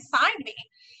 people, please find me.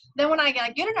 Then when I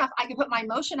got good enough, I could put my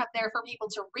motion up there for people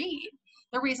to read.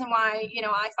 The reason why,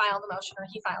 I filed the motion or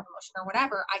he filed the motion or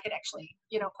whatever, I could actually,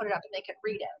 put it up and they could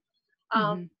read it.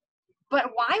 Mm-hmm.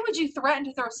 But why would you threaten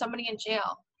to throw somebody in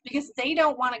jail? Because they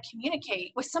don't want to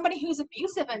communicate with somebody who's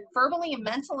abusive and verbally and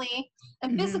mentally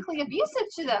and Mm-hmm. physically abusive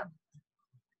to them.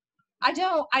 I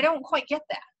don't quite get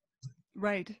that.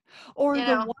 Right. Or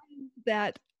the ones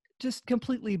that just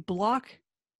completely block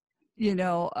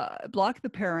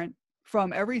the parent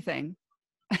from everything,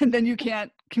 and then you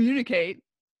can't communicate.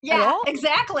 Yeah,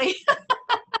 exactly.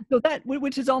 So that,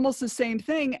 which is almost the same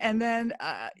thing. And then,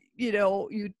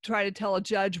 you try to tell a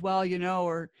judge, well,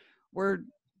 or we're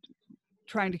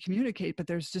trying to communicate, but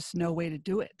there's just no way to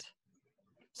do it.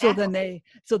 So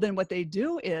then what they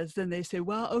do is then they say,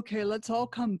 well, okay, let's all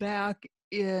come back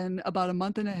in about a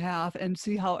month and a half and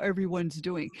see how everyone's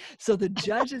doing. So the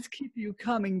judges keep you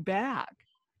coming back.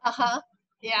 Uh-huh.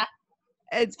 Yeah.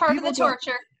 And it's part of the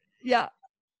torture. Yeah.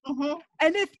 Mm-hmm.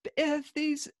 And if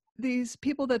these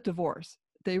people that divorce,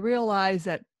 they realize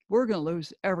that we're going to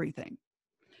lose everything.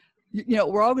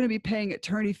 We're all going to be paying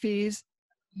attorney fees.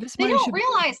 They don't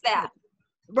realize that.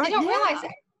 Right. They don't realize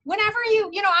that. Whenever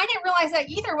I didn't realize that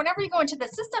either. Whenever you go into the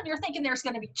system, you're thinking there's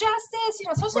going to be justice,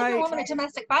 especially if you're a woman of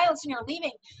domestic violence and you're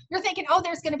leaving. You're thinking, oh,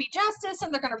 there's going to be justice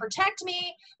and they're going to protect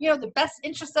me, the best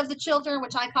interest of the children,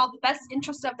 which I call the best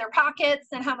interest of their pockets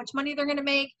and how much money they're going to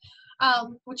make,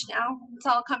 which now it's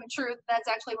all coming true. That's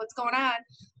actually what's going on.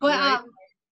 But,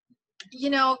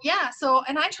 So,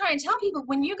 and I try and tell people,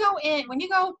 when you go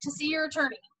to see your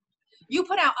attorney, you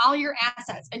put out all your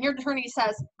assets, and your attorney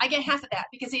says, I get half of that,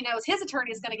 because he knows his attorney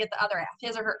is going to get the other half,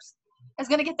 his or hers is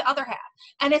going to get the other half.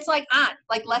 And it's like,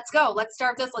 let's go. Let's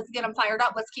start this. Let's get them fired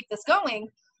up. Let's keep this going.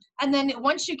 And then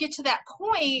once you get to that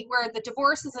point where the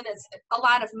divorce isn't a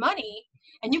lot of money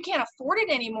and you can't afford it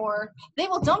anymore, they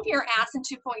will dump your ass in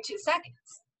 2.2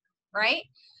 seconds, right?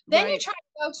 Then you try to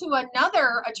go to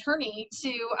another attorney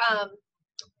to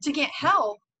get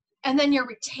help, and then your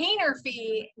retainer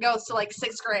fee goes to like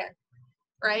 $6,000,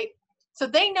 right? So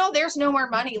they know there's no more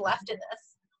money left in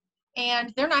this,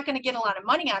 and they're not going to get a lot of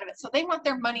money out of it. So they want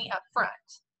their money up front,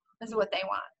 is what they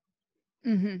want.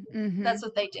 That's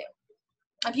what they do.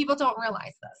 And people don't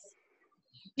realize this.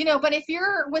 You know, but if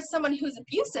you're with someone who's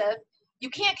abusive, you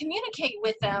can't communicate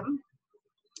with them.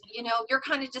 You know, you're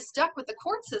kind of just stuck with the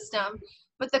court system.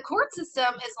 But the court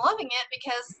system is loving it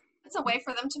because it's a way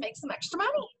for them to make some extra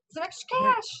money, some extra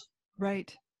cash.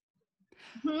 Right.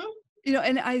 You know,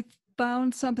 and I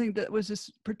found something that was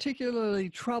just particularly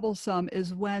troublesome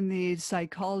is when the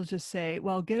psychologists say,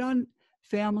 well, get on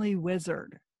Family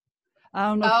Wizard. I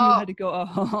don't know if you had to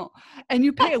go, and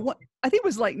you pay, I think it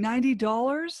was like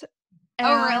 $90.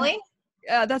 Oh, really?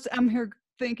 Yeah, I'm here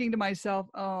thinking to myself,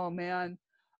 oh man.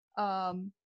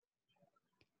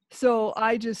 So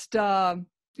I just,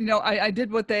 you know, I did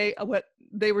what they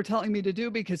were telling me to do,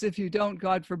 because if you don't,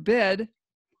 God forbid, it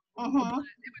was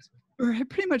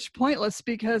pretty much pointless,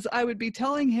 because I would be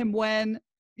telling him when,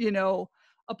 you know,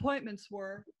 appointments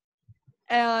were,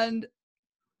 and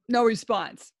no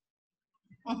response.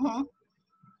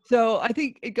 So I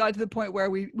think it got to the point where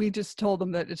we just told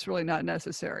them that it's really not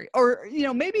necessary. Or, you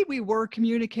know, maybe we were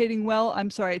communicating well. I'm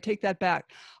sorry, I take that back.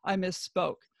 I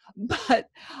misspoke. But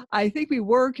I think we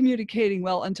were communicating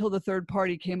well until the third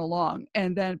party came along.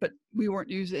 And then, but we weren't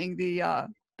using the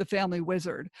Family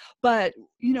Wizard. But,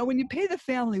 you know, when you pay the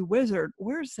Family Wizard,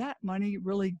 where's that money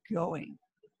really going?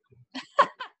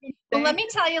 Well, let me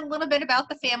tell you a little bit about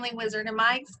the Family Wizard and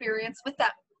my experience with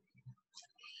them.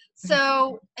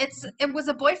 So it was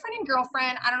a boyfriend and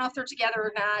girlfriend. I don't know if they're together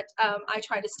or not. I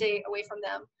try to stay away from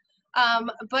them.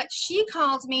 But she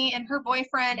called me, and her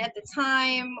boyfriend at the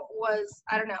time was,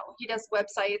 I don't know, he does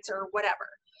websites or whatever.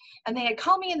 And they had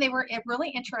called me, and they were really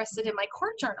interested in my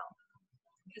court journal,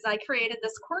 because I created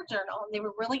this court journal, and they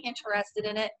were really interested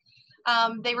in it.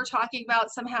 They were talking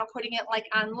about somehow putting it like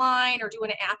online or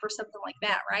doing an app or something like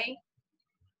that, right?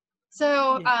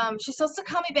 So she's supposed to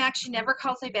call me back. She never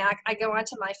calls me back. I go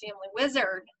onto My Family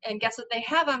Wizard, and guess what they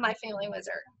have on My Family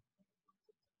Wizard?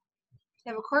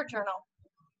 They have a court journal.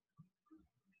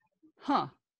 Huh.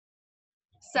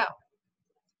 So,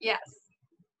 yes,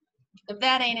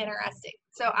 that ain't interesting.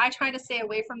 So I try to stay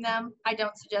away from them. I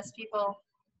don't suggest people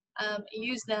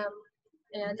use them,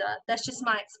 and that's just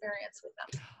my experience with them.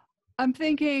 I'm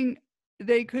thinking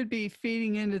they could be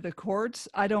feeding into the courts.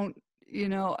 I don't, you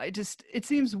know, it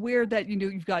seems weird that, you know,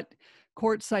 you've got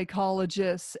court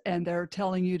psychologists and they're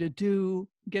telling you to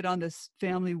get on this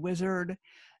Family Wizard.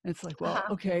 And it's like, well,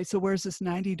 okay, so where's this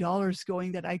 $90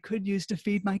 going that I could use to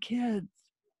feed my kids?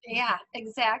 Yeah,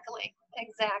 exactly.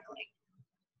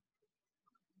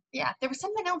 Yeah, there was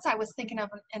something else I was thinking of,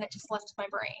 and it just left my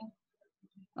brain.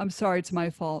 I'm sorry, it's my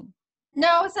fault.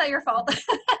 No, it's not your fault.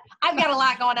 I've got a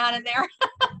lot going on in there.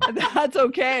 That's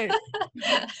okay.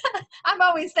 I'm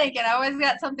always thinking. I always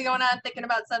got something going on, thinking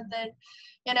about something,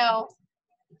 you know.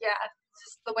 Yeah, it's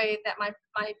just the way that my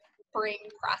brain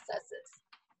processes.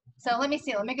 So let me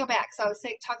see. Let me go back. So I was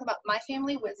talking about My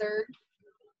Family Wizard.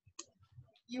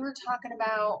 You were talking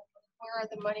about where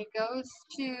the money goes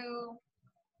to.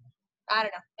 I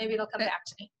don't know. Maybe it'll come back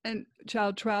to me. And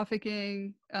child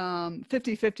trafficking,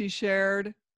 50-50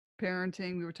 shared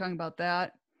parenting. We were talking about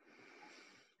that.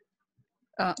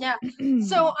 Yeah.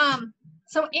 So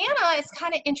Anna is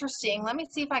kind of interesting. Let me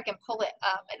see if I can pull it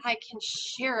up and I can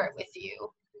share it with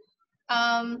you.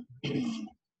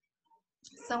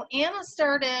 So Anna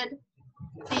started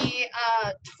the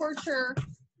torture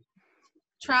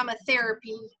trauma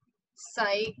therapy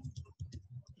site,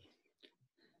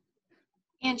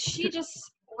 and she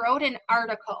just wrote an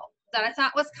article that I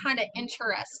thought was kind of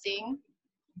interesting.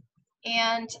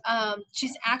 And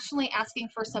she's actually asking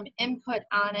for some input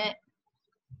on it.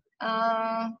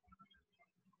 I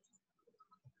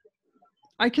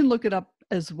can look it up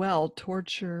as well.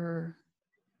 Torture.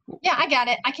 Yeah, I got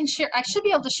it. I can share. I should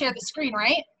be able to share the screen,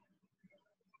 right?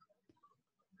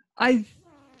 I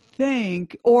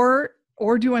think, or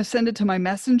do you want to send it to my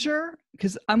messenger?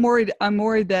 Because I'm worried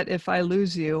that if I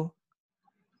lose you.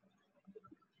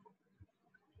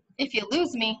 If you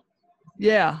lose me.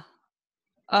 Yeah.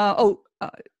 If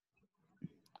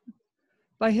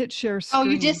I hit share screen. Oh,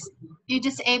 you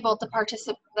disabled the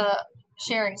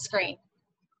sharing screen.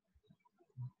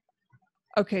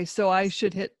 Okay, so I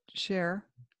should hit share.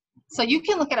 So you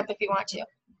can look it up if you want to.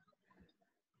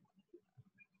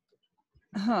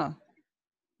 Huh.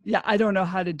 Yeah, I don't know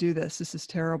how to do this. This is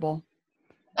terrible.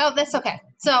 Oh, that's okay.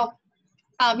 So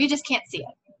you just can't see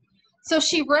it. So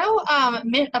she wrote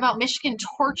about Michigan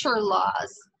torture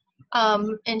laws,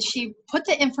 and she put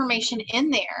the information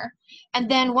in there. And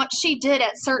then what she did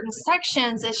at certain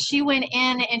sections is she went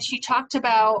in and she talked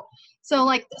about, so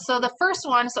the first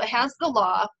one, so it has the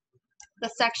law, the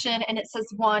section, and it says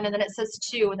 1, and then it says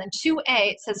 2, and then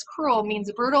 2A, it says cruel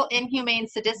means brutal, inhumane,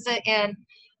 sadistic, and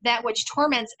that which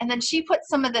torments. And then she put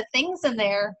some of the things in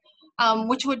there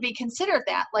which would be considered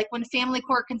that, like when family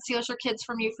court conceals your kids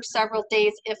from you for several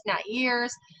days, if not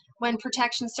years, when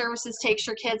protection services takes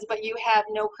your kids but you have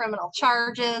no criminal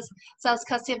charges, sells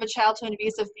custody of a child to an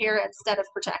abusive parent instead of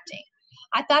protecting.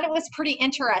 I thought it was pretty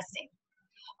interesting.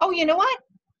 Oh, you know what?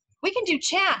 We can do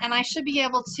chat, and I should be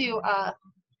able to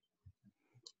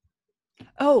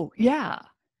Oh, yeah.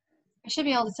 I should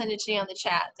be able to send it to you on the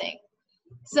chat thing.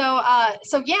 So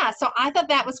yeah, so I thought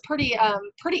that was pretty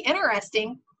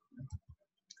interesting.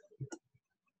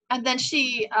 And then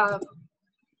she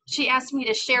asked me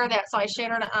to share that, so I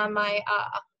shared it on my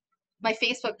my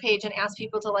Facebook page and asked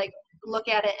people to like look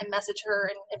at it and message her,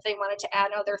 and if they wanted to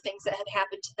add other things that had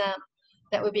happened to them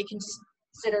that would be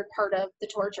considered part of the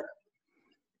torture.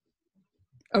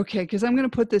 Okay, because I'm going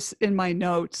to put this in my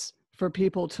notes for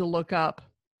people to look up.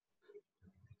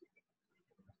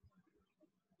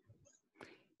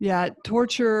 Yeah,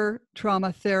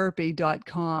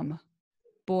 torturetraumatherapy.com.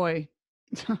 Boy.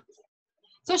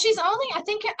 So she's only, I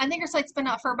think her site's been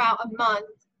up for about a month,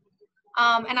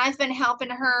 and I've been helping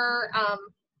her,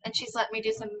 and she's let me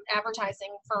do some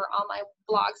advertising for all my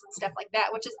blogs and stuff like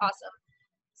that, which is awesome.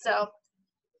 So.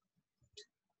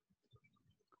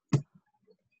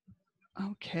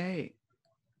 Okay.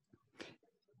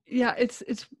 Yeah, it's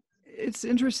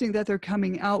interesting that they're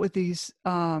coming out with these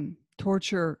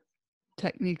torture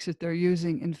techniques that they're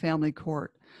using in family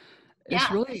court. It's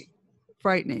Yeah. really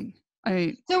frightening.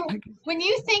 So when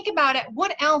you think about it,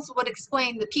 what else would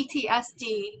explain the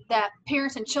PTSD that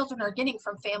parents and children are getting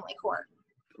from family court?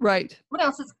 Right. What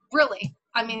else is really,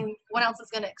 I mean, what else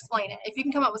is going to explain it? If you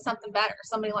can come up with something better,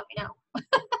 somebody let me know.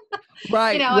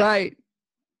 Right, right.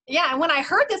 Yeah, and when I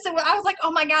heard this, I was like, oh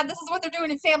my God, this is what they're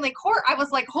doing in family court. I was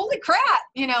like, holy crap,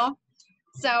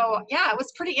 So yeah, it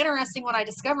was pretty interesting when I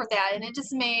discovered that, and it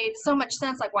just made so much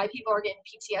sense, like why people are getting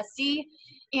PTSD.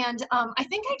 And I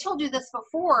think I told you this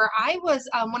before. I was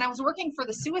when I was working for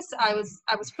the suicide, I was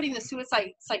putting the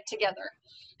suicide site together,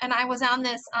 and I was on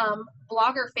this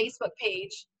blogger Facebook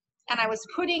page, and I was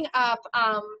putting up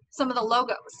some of the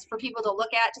logos for people to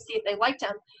look at to see if they liked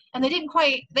them, and they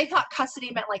thought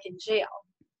custody meant like in jail.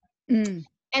 Mm.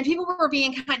 And people were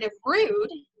being kind of rude.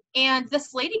 And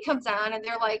this lady comes on and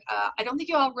they're like, I don't think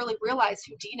you all really realize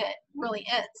who Dina really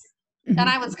is. Mm-hmm. And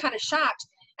I was kind of shocked.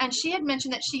 And she had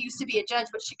mentioned that she used to be a judge,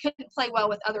 but she couldn't play well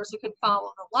with others who could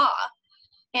follow the law.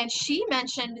 And she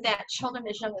mentioned that children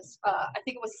as young as, I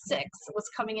think it was 6, was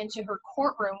coming into her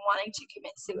courtroom wanting to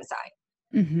commit suicide.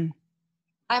 Mm-hmm.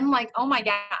 I'm like, oh my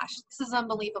gosh, this is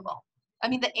unbelievable. I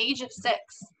mean, the age of 6.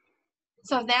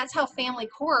 So that's how family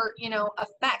court,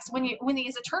 affects when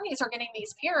these attorneys are getting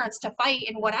these parents to fight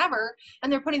and whatever,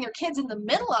 and they're putting their kids in the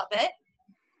middle of it.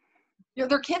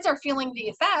 Their kids are feeling the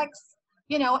effects,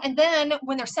 and then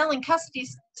when they're selling custody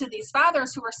to these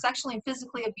fathers who are sexually and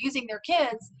physically abusing their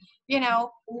kids,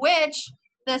 which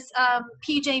this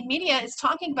PJ Media is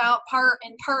talking about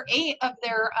in part 8 of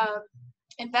their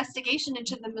investigation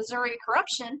into the Missouri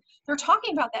corruption. They're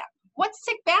talking about that. What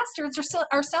sick bastards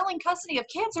are selling custody of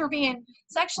kids who are being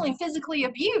sexually and physically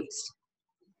abused?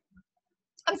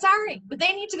 I'm sorry, but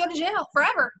they need to go to jail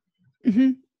forever.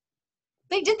 Mm-hmm.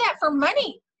 They did that for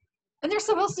money, and they're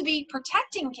supposed to be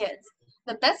protecting kids.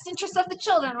 The best interest of the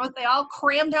children, what they all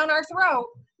cram down our throat,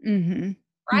 mm-hmm.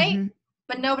 right? Mm-hmm.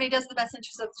 But nobody does the best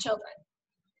interest of the children.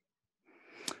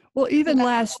 Well, even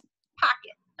last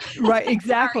pocket. Right,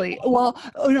 exactly. Well,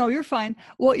 oh no, you're fine.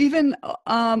 Well, even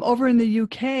over in the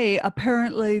UK,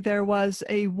 apparently there was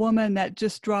a woman that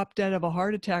just dropped dead of a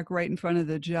heart attack right in front of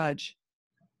the judge.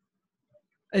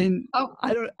 And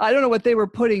I don't know what they were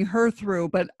putting her through,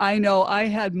 but I know I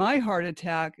had my heart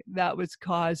attack that was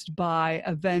caused by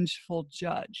a vengeful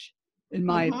judge, in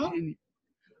my opinion.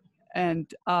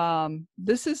 And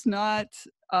this is not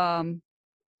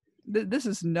this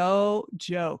is no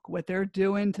joke what they're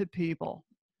doing to people.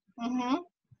 Mm-hmm.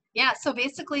 Yeah, so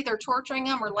basically they're torturing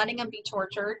them or letting them be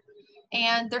tortured,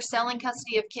 and they're selling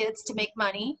custody of kids to make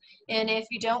money. And if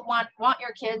you don't want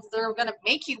your kids, they're going to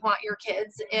make you want your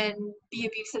kids and be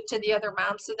abusive to the other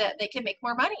mom so that they can make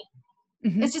more money.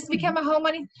 Mhm. It's just become a home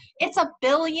money. It's $1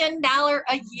 billion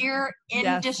a year Yes.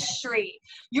 industry.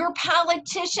 Your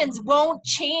politicians won't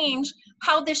change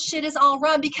how this shit is all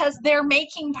run because they're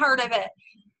making part of it.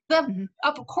 The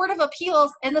Mhm. Court of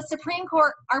Appeals and the Supreme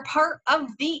Court are part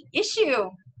of the issue.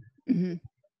 Mhm.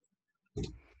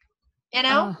 You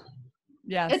know,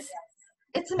 Yes.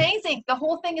 it's amazing. The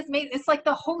whole thing is made. It's like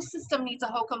the whole system needs a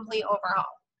whole complete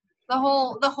overhaul. The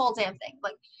whole damn thing.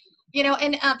 Like, you know,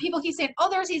 and people keep saying, "Oh,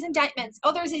 there's these indictments.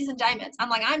 Oh, there's these indictments." I'm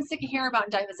like, I'm sick of hearing about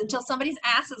indictments. Until somebody's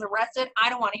ass is arrested, I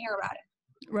don't want to hear about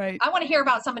it. Right. I want to hear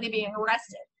about somebody being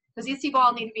arrested because these people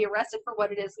all need to be arrested for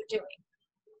what it is they're doing.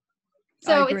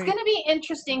 So it's going to be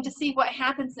interesting to see what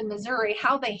happens in Missouri,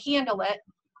 how they handle it.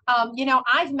 You know,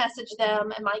 I've messaged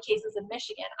them in my cases in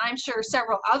Michigan. I'm sure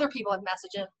several other people have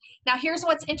messaged them. Now, here's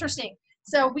what's interesting.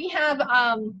 So we have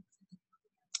a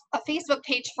Facebook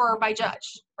page for my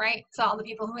judge, right? So all the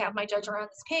people who have my judge are on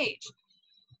this page.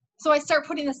 So I start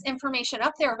putting this information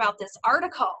up there about this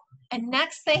article. And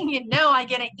next thing you know, I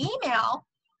get an email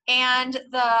and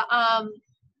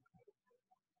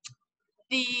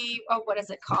what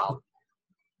is it called?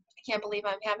 I can't believe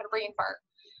I'm having a brain fart.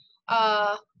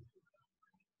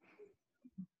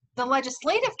 The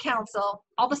Legislative Council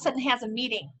all of a sudden has a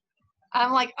meeting.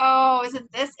 I'm like, oh,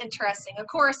 isn't this interesting? Of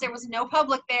course, there was no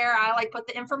public there. I like put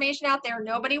the information out there.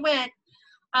 Nobody went.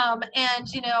 And,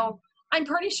 you know, I'm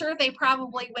pretty sure they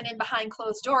probably went in behind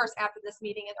closed doors after this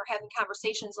meeting and they're having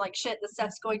conversations like, shit, this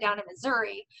stuff's going down in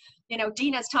Missouri. You know,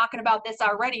 Dina's talking about this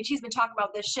already. She's been talking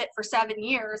about this shit for 7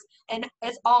 years and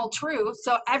it's all true.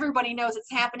 So everybody knows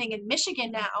it's happening in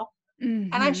Michigan now.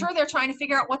 Mm-hmm. And I'm sure they're trying to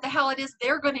figure out what the hell it is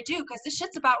they're going to do because this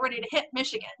shit's about ready to hit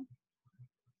Michigan.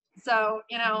 So,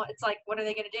 you know, it's like, what are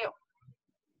they going to do?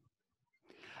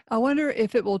 I wonder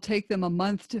if it will take them a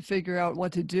month to figure out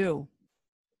what to do.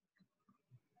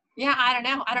 Yeah, I don't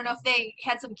know. I don't know if they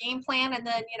had some game plan and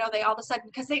then, you know, they all of a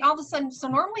sudden, so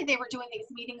normally they were doing these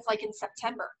meetings like in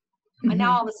September. Mm-hmm. And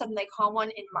now all of a sudden they call one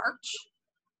in March.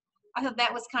 I thought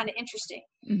that was kind of interesting.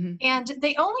 Mm-hmm. And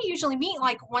they only usually meet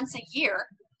like once a year.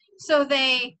 So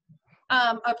they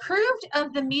approved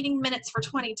of the meeting minutes for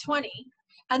 2020,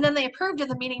 and then they approved of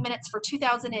the meeting minutes for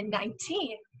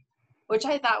 2019, which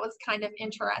I thought was kind of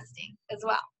interesting as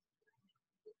well.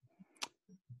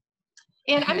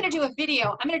 And I'm going to do a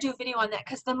video. I'm going to do a video on that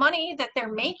because the money that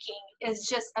they're making is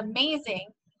just amazing.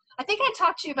 I think I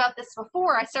talked to you about this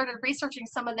before. I started researching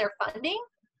some of their funding.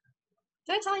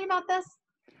 Did I tell you about this?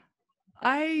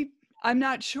 I'm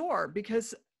not sure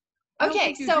because I don't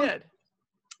think you did.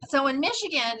 So in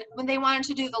Michigan, when they wanted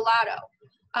to do the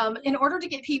lotto, in order to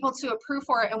get people to approve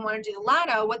for it and want to do the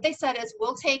lotto, what they said is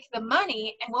we'll take the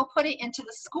money and we'll put it into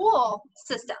the school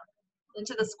system,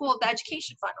 into the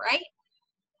education fund, right?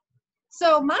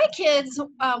 So my kids,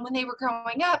 when they were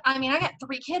growing up, I mean, I got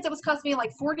 3 kids. It was costing me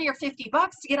like $40 or $50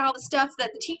 to get all the stuff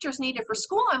that the teachers needed for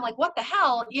school. I'm like, what the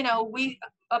hell? You know, we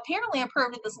apparently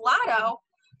approved this lotto,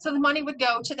 so the money would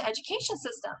go to the education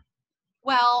system.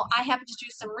 Well, I happened to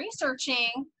do some researching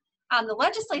on the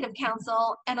Legislative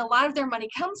Council, and a lot of their money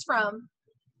comes from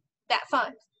that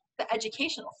fund, the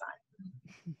educational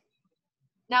fund.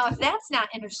 Now, if that's not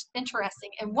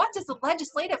interesting, and what does the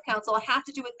Legislative Council have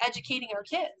to do with educating our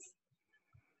kids?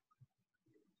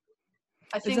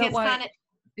 I think it's kind of...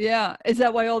 Yeah. Is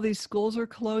that why all these schools are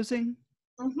closing?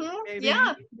 Mm-hmm. Maybe,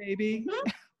 yeah. Maybe. Mm-hmm.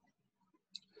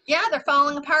 Yeah, they're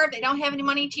falling apart. They don't have any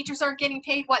money. Teachers aren't getting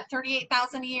paid, what,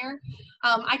 $38,000 a year?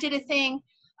 I did a thing.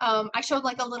 I showed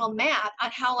like a little map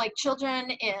on how like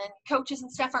children and coaches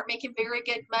and stuff aren't making very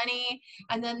good money.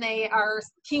 And then they are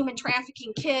human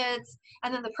trafficking kids.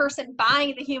 And then the person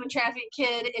buying the human trafficking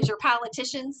kid is your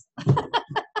politicians.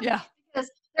 Yeah. Because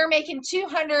they're making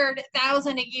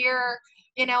 $200,000 a year,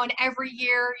 you know, and every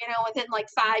year, you know, within like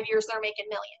 5 years, they're making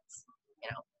millions, you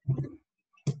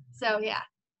know. So, yeah.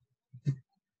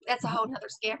 That's a whole nother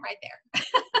scam right there.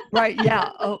 Right. Yeah.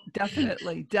 Oh,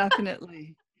 definitely.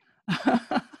 Definitely.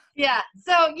 Yeah.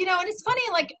 So, you know, and it's funny,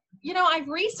 like, you know, I've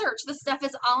researched this stuff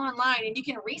is all online and you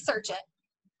can research it,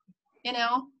 you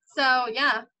know? So,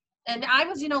 yeah. And I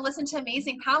was, you know, listen to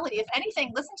Amazing Polly. If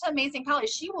anything, listen to Amazing Polly.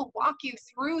 She will walk you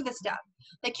through the stuff.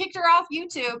 They kicked her off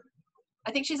YouTube.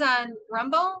 I think she's on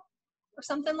Rumble or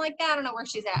something like that. I don't know where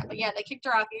she's at, but yeah, they kicked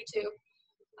her off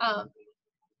YouTube.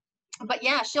 But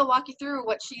yeah, she'll walk you through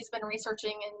what she's been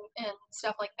researching and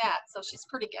stuff like that. So she's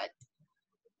pretty good.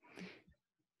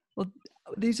 Well,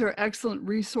 these are excellent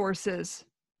resources,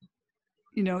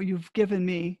 you know, you've given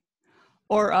me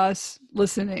or us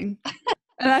listening.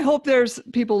 And I hope there's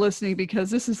people listening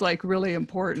because this is like really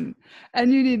important.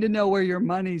 And you need to know where your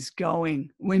money's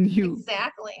going when you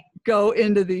exactly go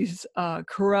into these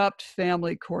corrupt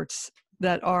family courts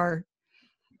that are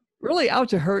really out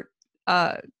to hurt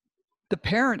the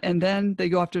parent, and then they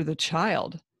go after the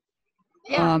child.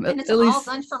 Yeah, and it's at all least,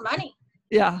 done for money.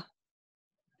 yeah.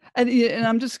 And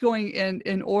I'm just going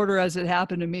in order as it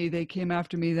happened to me. They came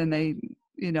after me, then they,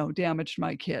 damaged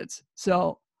my kids.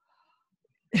 So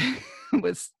it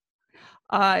was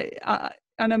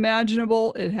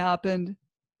unimaginable. It happened,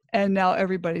 and now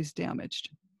everybody's damaged.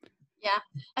 Yeah,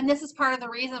 and this is part of the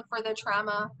reason for the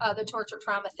trauma, the torture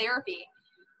trauma therapy.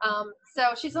 So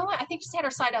I think she's had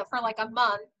her site up for like a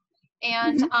month,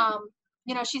 and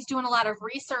Mm-hmm. she's doing a lot of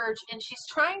research, and she's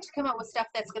trying to come up with stuff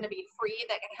that's going to be free,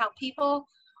 that can help people,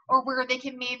 or where they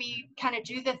can maybe kind of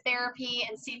do the therapy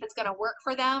and see if it's going to work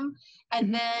for them. And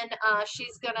Mm-hmm. then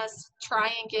she's going to try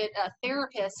and get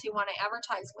therapists who want to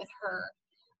advertise with her,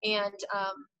 and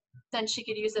then she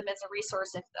could use them as a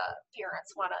resource if the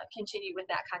parents want to continue with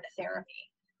that kind of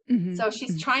therapy. Mm-hmm. So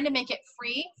she's trying to make it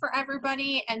free for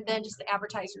everybody, and then just the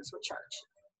advertisers would charge,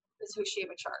 is who she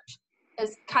would charge,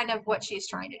 is kind of what she's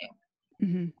trying to do.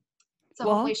 Mm-hmm. So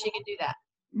hopefully she can do that.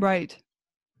 Right.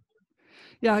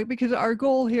 Yeah, because our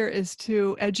goal here is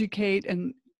to educate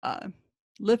and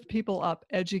lift people up,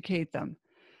 educate them.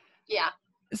 Yeah.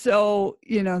 So,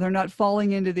 they're not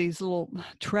falling into these little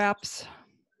traps,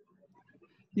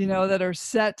 that are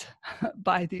set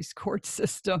by these court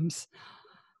systems.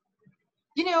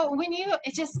 God,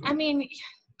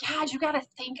 you got to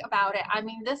think about it. I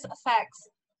mean, this affects,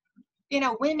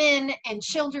 women and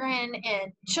children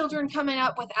coming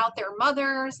up without their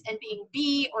mothers and being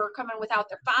B, or coming without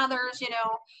their fathers,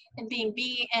 and being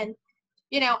B. And,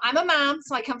 I'm a mom,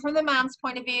 so I come from the mom's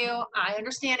point of view. I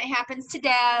understand it happens to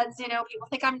dads. People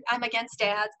think I'm against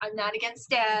dads. I'm not against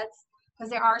dads, because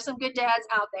there are some good dads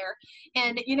out there.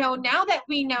 And, now that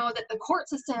we know that the court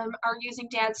system are using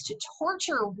dads to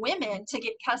torture women to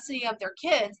get custody of their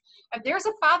kids, if there's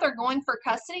a father going for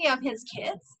custody of his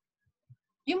kids,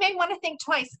 you may want to think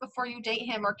twice before you date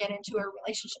him or get into a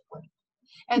relationship with him.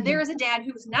 And there is a dad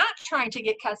who's not trying to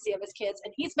get custody of his kids,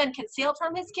 and he's been concealed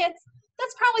from his kids,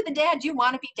 that's probably the dad you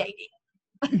want to be dating.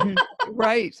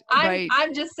 Right.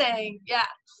 I'm just saying, yeah.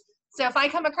 So if I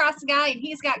come across a guy and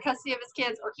he's got custody of his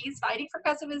kids, or he's fighting for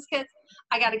custody of his kids,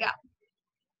 I got to go.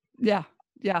 Yeah.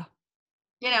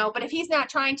 But if he's not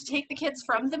trying to take the kids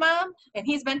from the mom and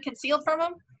he's been concealed from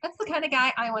them, that's the kind of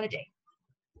guy I want to date.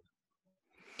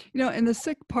 And the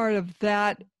sick part of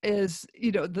that is,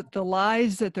 the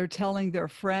lies that they're telling their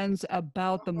friends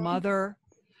about the mother.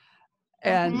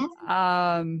 And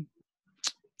I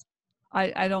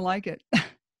don't like it.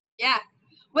 Yeah.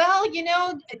 Well,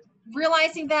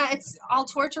 realizing that it's all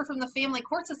torture from the family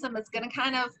court system is going to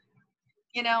kind of,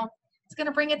 it's going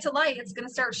to bring it to light. It's going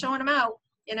to start showing them out,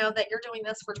 that you're doing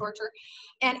this for torture.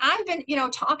 And I've been,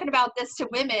 talking about this to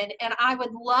women, and I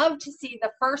would love to see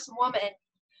the first woman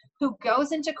who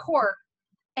goes into court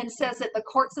and says that the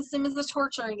court system is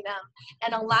torturing them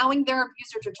and allowing their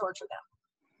abuser to torture them.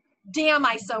 Damn,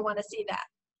 I so want to see that.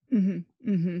 And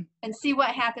see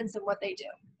what happens and what they do.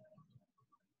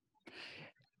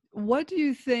 What do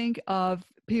you think of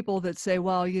people that say,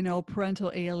 well,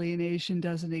 parental alienation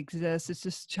doesn't exist, it's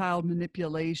just child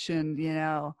manipulation,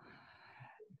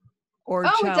 or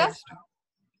it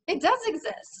does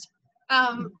exist.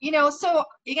 So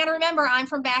you got to remember, I'm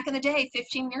from back in the day,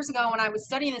 15 years ago, when I was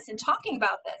studying this and talking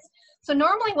about this. So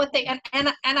normally what they, and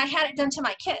I had it done to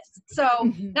my kids.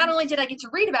 So not only did I get to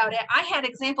read about it, I had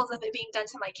examples of it being done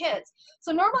to my kids.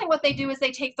 So normally what they do is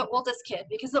they take the oldest kid,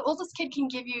 because the oldest kid can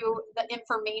give you the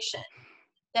information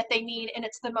that they need, and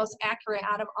it's the most accurate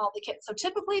out of all the kids. So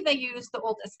typically they use the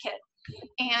oldest kid.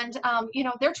 And,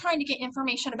 they're trying to get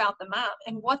information about the mom.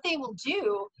 And what they will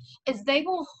do is they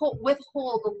will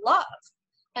withhold love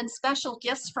and special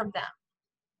gifts from them.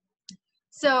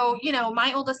 So,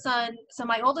 my oldest son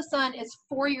is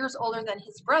 4 years older than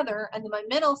his brother, and then my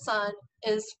middle son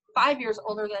is 5 years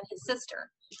older than his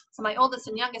sister. So my oldest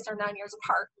and youngest are 9 years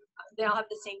apart. They all have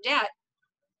the same dad.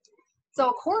 So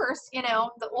of course,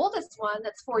 the oldest one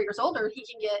that's 4 years older, he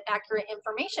can get accurate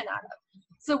information out of.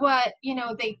 So what,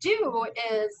 they do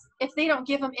is, if they don't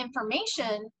give him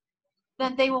information,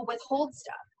 then they will withhold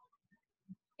stuff,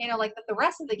 like that the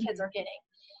rest of the kids are getting.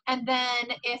 And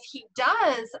then if he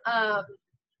does,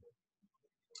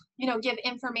 give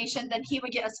information, then he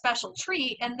would get a special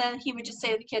treat. And then he would just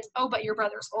say to the kids, oh, but your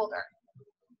brother's older.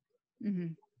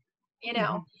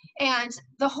 And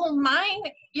the whole mind,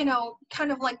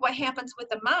 kind of like what happens with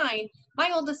the mind.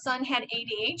 My oldest son had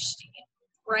ADHD,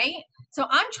 right? So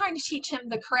I'm trying to teach him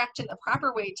the correct and the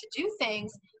proper way to do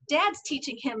things. Dad's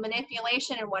teaching him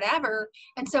manipulation and whatever.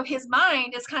 And so his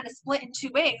mind is kind of split in two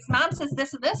ways. Mom says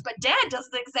this and this, but dad does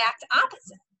the exact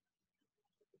opposite.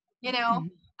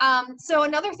 So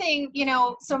another thing, you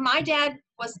know, so my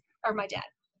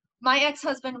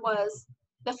ex-husband was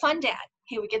the fun dad.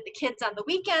 He would get the kids on the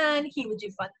weekend. He would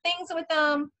do fun things with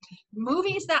them.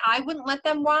 Movies that I wouldn't let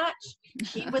them watch,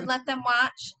 he would let them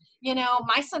watch. You know,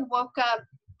 my son woke up,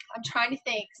 I'm trying to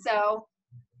think. So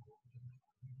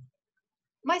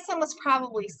my son was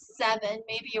probably 7,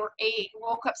 maybe, or 8,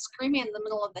 woke up screaming in the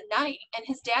middle of the night, and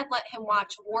his dad let him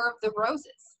watch War of the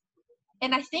Roses.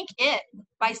 And I think It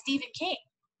by Stephen King.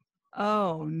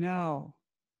 Oh, no.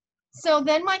 So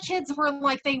then my kids were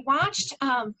like, they watched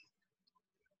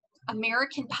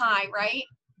American Pie, right?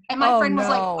 And my friend was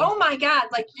like, oh my God,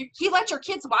 like he let your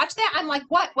kids watch that? I'm like,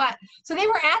 what? So they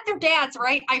were at their dad's,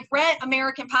 right? I read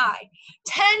American Pie.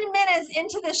 10 minutes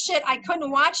into this shit, I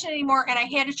couldn't watch it anymore and I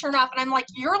had to turn off. And I'm like,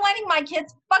 you're letting my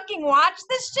kids fucking watch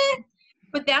this shit?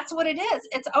 But that's what it is.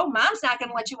 It's, oh, mom's not going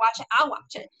to let you watch it. I'll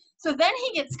watch it. So then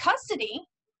he gets custody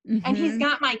and he's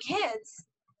got my kids.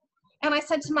 And I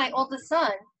said to my oldest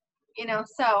son, you know,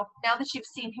 so now that you've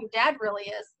seen who dad really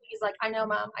is, he's like, I know,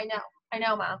 mom. I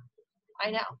know, mom. I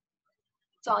know.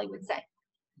 That's all he would say.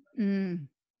 You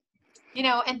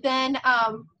know, and then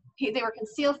they were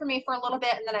concealed from me for a little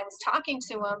bit, and then I was talking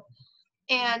to him,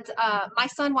 and my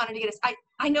son wanted to get his,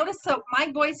 I noticed, so my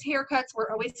boys' haircuts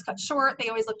were always cut short. They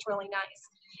always looked really nice.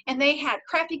 And they had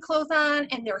crappy clothes on,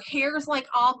 and their hair's like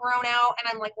all grown out,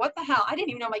 and I'm like, what the hell? I didn't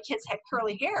even know my kids had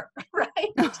curly hair, right?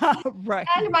 Right.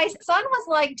 And my son was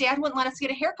like, Dad wouldn't let us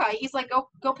get a haircut. He's like,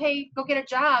 go get a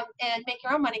job and make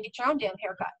your own money, get your own damn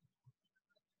haircut.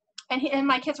 And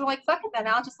my kids were like, fuck it then,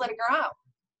 I'll just let it grow out.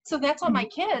 So that's why my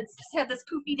kids just had this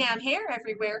poofy damn hair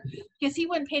everywhere, because he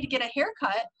wouldn't pay to get a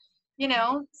haircut, you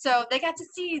know. So they got to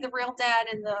see the real dad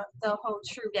and the whole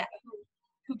true dad,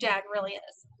 who dad really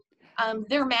is.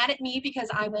 They're mad at me because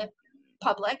I went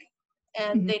public,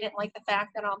 and they didn't like the fact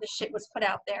that all this shit was put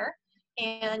out there.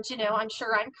 And, you know, I'm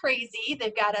sure I'm crazy.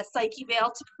 They've got a psyche veil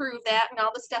to prove that, and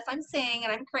all the stuff I'm saying,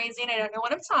 and I'm crazy and I don't know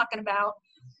what I'm talking about.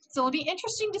 So it'll be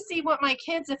interesting to see what my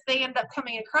kids, if they end up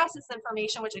coming across this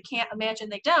information, which I can't imagine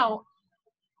they don't,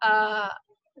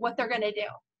 what they're going to do.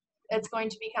 It's going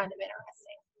to be kind of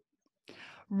interesting.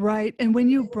 Right. And when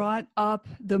you brought up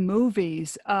the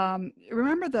movies,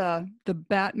 remember the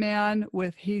Batman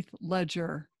with Heath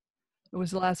Ledger? It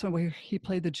was the last one where he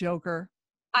played the Joker.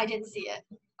 I didn't see it.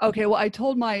 Okay. Well, I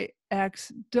told my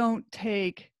ex, don't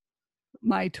take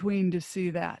my tween to see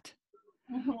that.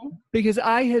 Because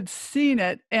I had seen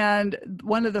it, and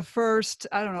one of the first,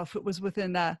 I don't know if it was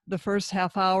within the first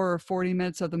half hour or 40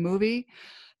 minutes of the movie,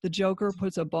 the Joker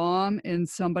puts a bomb in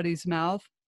somebody's mouth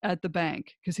at the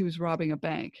bank because he was robbing a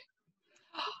bank.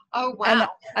 Oh, wow.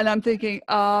 And I'm thinking,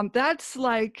 that's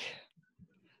like,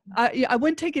 I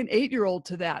wouldn't take an 8-year-old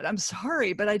to that. I'm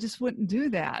sorry, but I just wouldn't do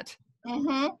that.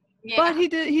 Yeah. But he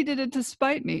did it to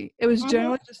spite me. It was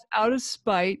generally just out of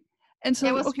spite. And so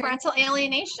it was parental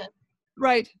alienation.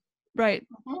 Right.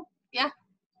 Yeah.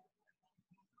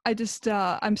 I just,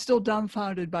 I'm still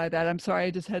dumbfounded by that. I'm sorry.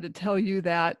 I just had to tell you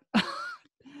that.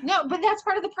 No, but that's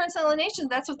part of the parental alienation.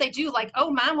 That's what they do. Like,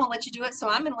 oh, mom won't let you do it, so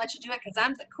I'm going to let you do it because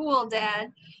I'm the cool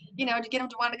dad, you know, to get them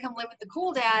to want to come live with the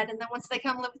cool dad. And then once they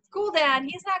come live with the cool dad,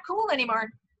 he's not cool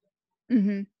anymore.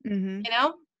 You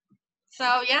know?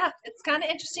 So, yeah, it's kind of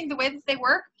interesting the way that they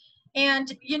work.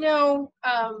 And, you know,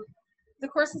 the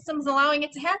court system is allowing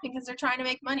it to happen because they're trying to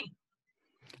make money.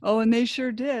 Oh, and they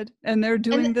sure did. And they're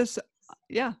doing this.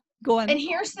 Yeah, go on. And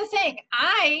here's the thing.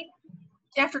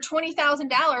 After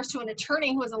 $20,000 to an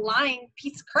attorney who was a lying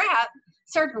piece of crap,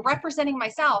 started representing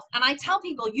myself. And I tell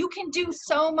people, you can do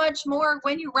so much more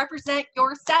when you represent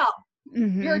yourself.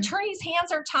 Your attorney's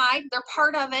hands are tied. They're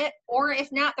part of it. Or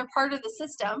if not, they're part of the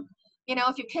system. You know,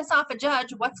 if you piss off a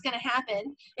judge, what's going to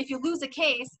happen? If you lose a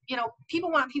case, you know,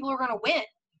 people want people who are going to win.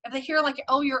 If they hear like,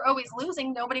 oh, you're always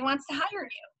losing, nobody wants to hire you.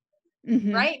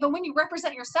 Right? But when you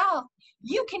represent yourself,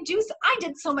 you can do so. I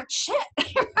did so much shit.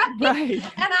 Right? And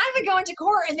I would go into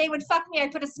court and they would fuck me.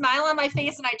 I'd put a smile on my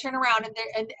face and I'd turn around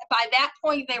and by that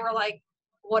point they were like,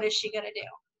 what is she going to do?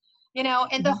 You know,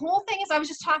 and the whole thing is, I was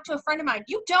just talking to a friend of mine.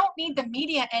 You don't need the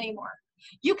media anymore.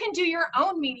 You can do your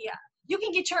own media. You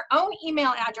can get your own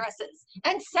email addresses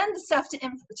and send the stuff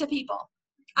to people.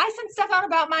 I sent stuff out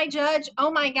about my judge. Oh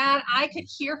my God, I could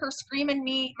hear her screaming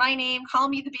my name, call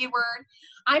me the B word.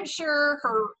 I'm sure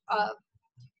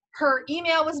her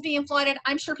email was being flooded.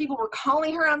 I'm sure people were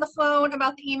calling her on the phone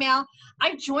about the email.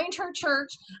 I joined her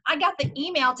church. I got the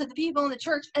email to the people in the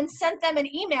church and sent them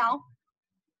an email.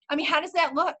 I mean, how does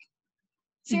that look?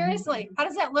 Seriously, how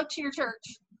does that look to your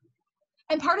church?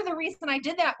 And part of the reason I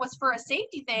did that was for a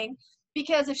safety thing,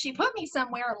 because if she put me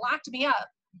somewhere and locked me up,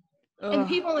 and the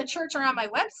people in the church are on my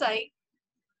website,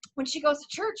 when she goes to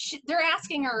church, they're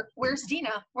asking her, "Where's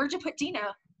Dina? Where'd you put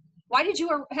Dina? Why did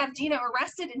you have Dina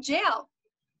arrested in jail?"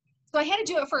 So I had to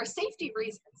do it for safety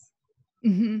reasons.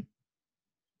 Mm-hmm.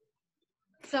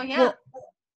 So yeah. Well,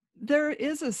 there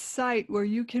is a site where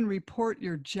you can report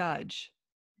your judge.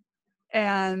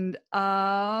 And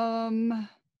I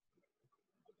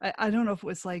don't know if it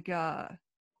was like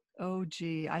oh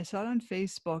gee, I saw it on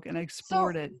Facebook and I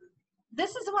explored it.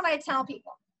 This is what I tell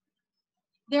people.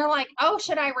 They're like, "Oh,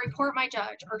 should I report my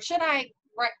judge or should I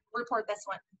report this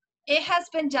one?" It has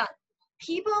been done.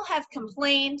 People have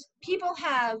complained. People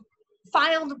have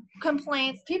filed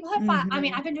complaints. People have filed. I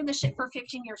mean, I've been doing this shit for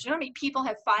 15 years. You know how many people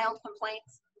have filed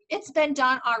complaints? It's been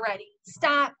done already.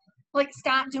 Stop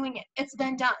doing it. It's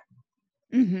been done.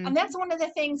 And that's one of the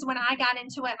things when I got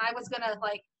into it and I was going to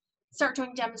like start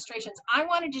doing demonstrations. I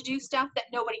wanted to do stuff that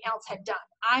nobody else had done.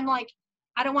 I'm like,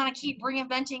 I don't want to keep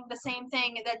reinventing the same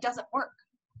thing that doesn't work.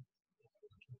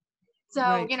 So,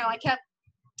 Right. you know, I kept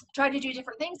trying to do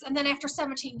different things. And then after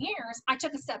 17 years, I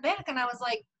took a step back and I was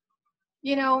like,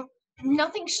 you know,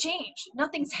 nothing's changed.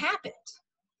 Nothing's happened.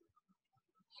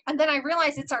 And then I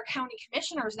realized it's our county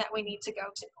commissioners that we need to go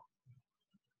to.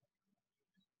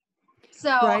 So,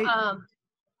 right.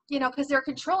 you know, because they're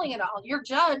controlling it all. Your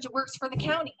judge works for the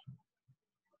county.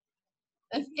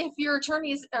 If your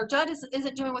attorneys or judge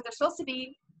isn't doing what they're supposed to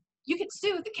be, you could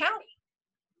sue the county.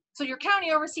 So your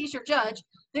county oversees your judge.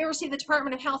 They oversee the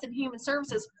Department of Health and Human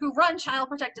Services, who run Child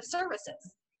Protective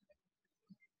Services.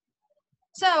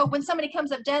 So when somebody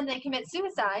comes up dead and they commit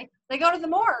suicide, they go to the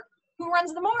morgue. Who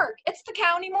runs the morgue? It's the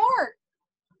county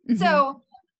morgue. So,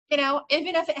 you know,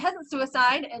 even if it hasn't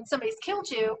suicide and somebody's killed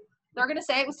you, they're going to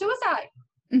say it was suicide.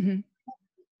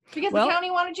 Because the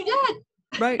county wanted you dead.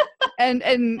 Right. And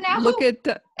look at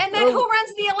the, and then who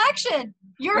runs the election?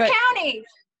 Your county.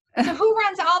 So who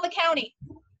runs all the county?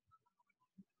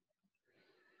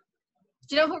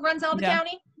 Do you know who runs all the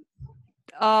county?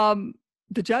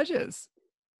 The judges,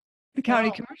 the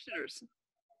county commissioners.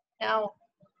 No,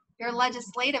 your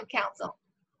legislative council.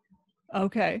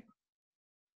 Okay.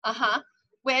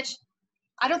 Which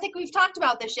I don't think we've talked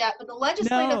about this yet, but the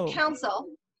legislative council.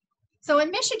 So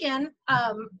in Michigan,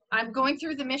 I'm going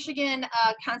through the Michigan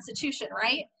Constitution,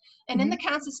 right? And in the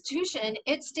Constitution,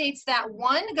 it states that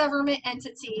one government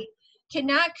entity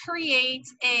cannot create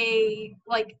a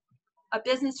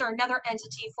business or another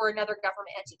entity for another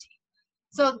government entity.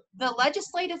 So the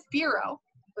Legislative Bureau,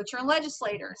 which are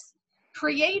legislators,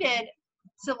 created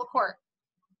civil court.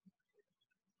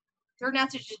 They're not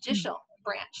the judicial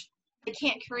branch. They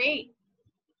can't create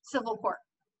civil court.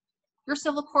 Your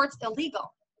civil court's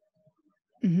illegal.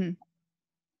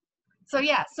 So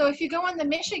yeah, so if you go on the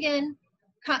Michigan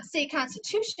state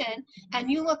constitution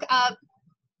and you look up,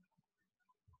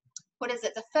 what is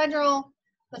it, the federal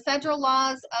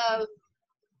laws of,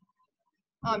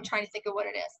 I'm trying to think of what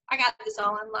it is. I got this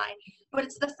all online, but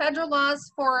it's the federal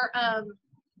laws for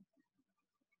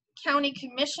county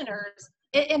commissioners.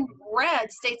 It in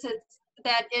red states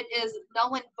that it is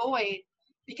null and void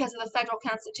because of the federal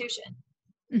constitution.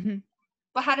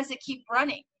 But how does it keep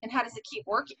running and how does it keep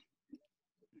working?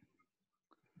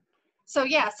 So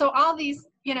yeah, so all these,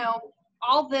 you know,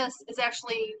 all this is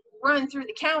actually run through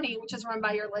the county, which is run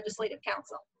by your legislative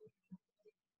council.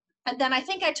 And then I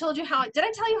think I told you did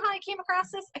I tell you how I came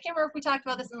across this? I can't remember if we talked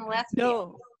about this in the last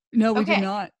video. No, we did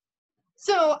not.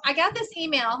 So I got this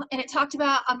email and it talked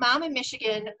about a mom in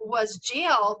Michigan was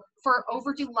jailed for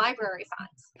overdue library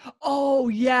fines. Oh,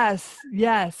 yes.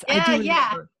 I do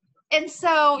remember. And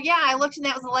so, yeah, I looked and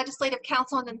that was the legislative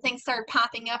council and then things started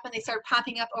popping up and they started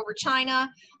popping up over China,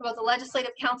 about the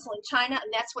legislative council in China,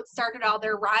 and that's what started all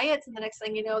their riots. And the next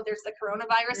thing you know, there's the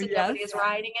coronavirus and nobody is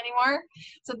rioting anymore.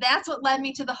 So that's what led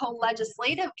me to the whole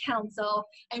legislative council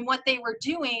and what they were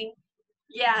doing.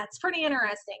 Yeah, it's pretty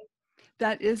interesting.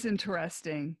 That is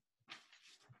interesting.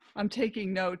 I'm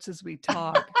taking notes as we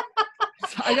talk.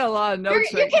 I got a lot of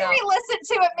notes right now. You can re-listen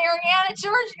to it, Marianne. It's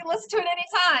yours. You can listen to it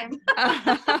anytime.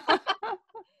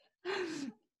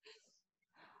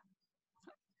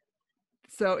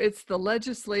 So it's the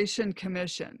Legislation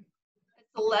Commission. It's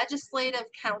the Legislative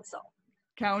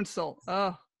Council.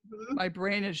 Oh, my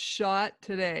brain is shot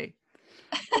today.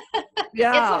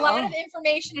 Yeah. It's a lot of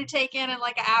information to take in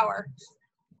like an hour.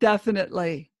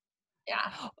 Definitely.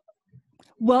 Yeah.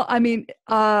 Well, I mean,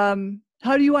 how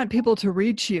do you want people to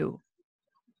reach you?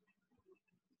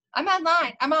 I'm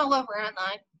online. I'm all over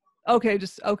online. Okay,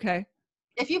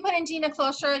 If you put in Dina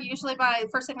Klosher, usually the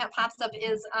first thing that pops up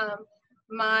is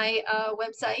my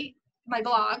website, my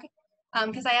blog,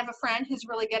 because I have a friend who's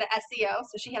really good at SEO,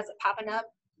 so she has it popping up.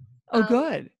 Oh,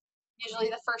 good. Usually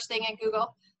the first thing in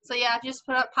Google. So yeah, if you just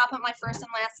pop up my first and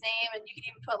last name, and you can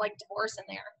even put like divorce in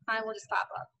there. Mine will just pop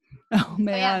up. Oh So yeah.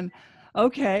 man.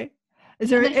 Okay.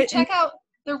 Is And there then if you check out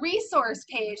the resource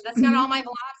page, that's got Mhm. all my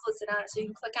blogs listed on it. So you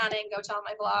can click on it and go to all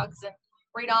my blogs and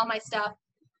read all my stuff.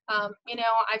 You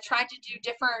know, I've tried to do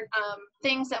different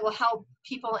things that will help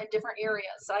people in different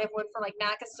areas. So I have one for like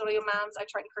non-custodial moms. I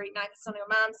tried to create non-custodial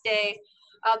moms day.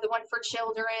 The one for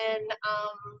children.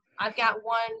 I've got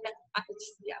one.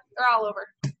 Yeah, they're all over.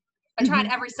 I tried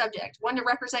Mhm. every subject. One to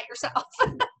represent yourself.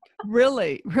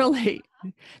 Really? Really?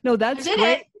 No, I that's did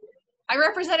great. it. I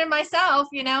represented myself,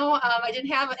 you know. I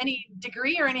didn't have any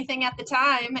degree or anything at the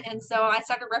time. And so I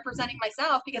started representing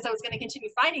myself because I was going to continue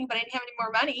fighting, but I didn't have any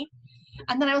more money.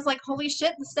 And then I was like, holy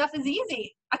shit, this stuff is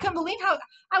easy. I couldn't believe how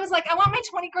I was like, I want my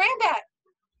 20 grand back.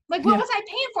 Like, what Yeah, was I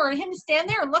paying for? Him to stand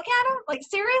there and look at him? Like,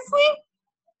 seriously?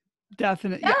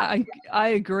 definitely. Yeah. Yeah, I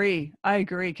agree. I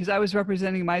agree because I was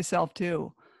representing myself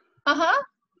too. Uh-huh.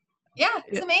 Yeah,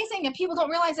 it's Yeah. amazing. And people don't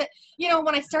realize it. You know,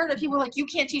 when I started, people were like, you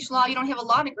can't teach law. You don't have a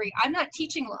law degree. I'm not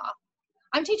teaching law.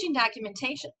 I'm teaching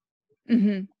documentation.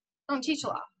 Mhm. I don't teach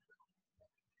law.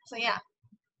 So, yeah.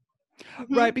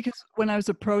 Right, Hmm. because when I was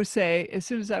a pro se, as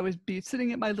soon as I would be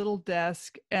sitting at my little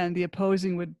desk and the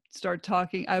opposing would start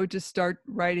talking, I would just start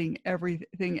writing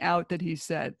everything out that he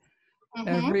said, Hmm.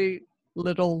 every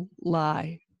little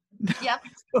lie. Yep.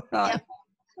 Going on. Yep.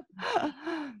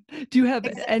 Do you have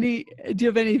Exactly.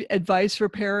 any advice for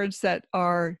parents that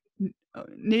are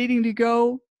needing to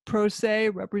go pro se,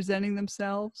 representing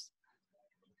themselves?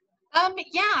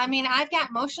 Yeah, I mean, I've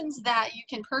got motions that you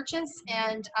can purchase,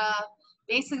 and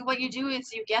basically what you do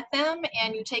is you get them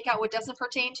and you take out what doesn't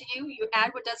pertain to you. You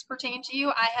add what does pertain to you.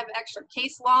 I have extra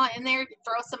case law in there.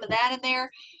 Throw some of that in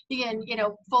there. You can, you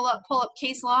know, pull up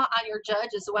case law on your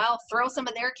judge as well. Throw some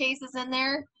of their cases in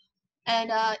there,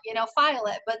 and you know, file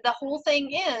it. But the whole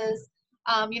thing is,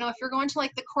 you know, if you're going to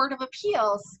like the Court of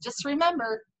Appeals, just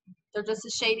remember they're just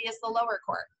as shady as the lower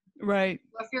court. Right,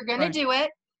 If you're going to right.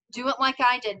 do it like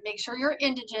I did. Make sure you're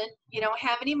indigent. You don't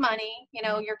have any money. You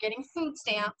know, you're getting food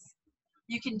stamps.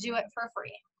 You can do it for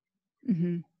free.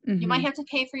 Mhm, You might mhm, have to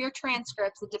pay for your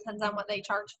transcripts. It depends on what they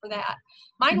charge for that.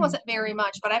 Mine mhm. wasn't very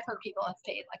much, but I've heard people have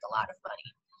paid like a lot of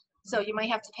money. So you might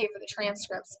have to pay for the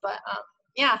transcripts. But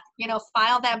yeah, you know,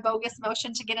 file that bogus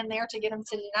motion to get in there to get them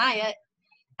to deny it,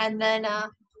 and then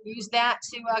use that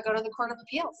to go to the Court of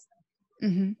Appeals.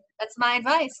 Mhm. That's my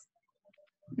advice.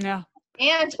 Yeah.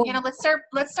 And you Well, know,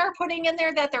 let's start putting in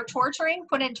there that they're torturing.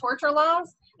 Put in torture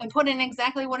laws and put in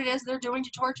exactly what it is they're doing to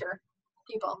torture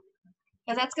people,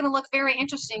 because that's going to look very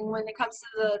interesting when it comes to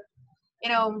the, you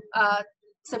know,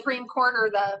 Supreme Court or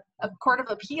the Court of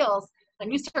Appeals,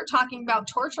 and you start talking about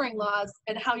torturing laws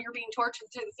and how you're being tortured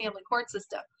through the family court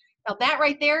system. Now that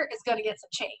right there is going to get some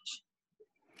change.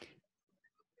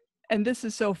 and this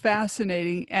is so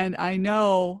fascinating, and I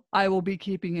know I will be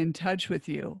keeping in touch with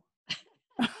you.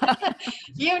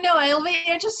 You know, it'll be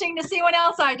interesting to see what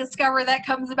else I discover that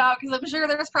comes about, because I'm sure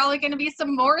there's probably going to be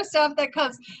some more stuff that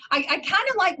comes. I kind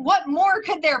of like, what more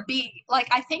could there be? Like,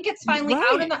 I think it's finally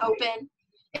out in Right. the open.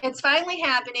 It's finally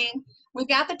happening. We've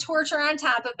got the torture on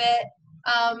top of it.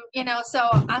 You know, so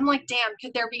I'm like, damn,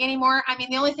 could there be any more? I mean,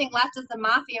 the only thing left is the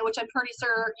mafia, which I'm pretty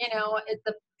sure, you know,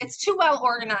 it's too well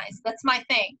organized. That's my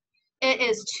thing. It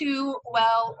is too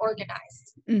well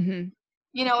organized. Mhm,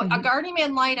 You know, a mhm. guardian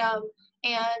ad litem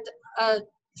and a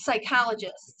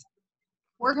psychologist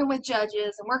working with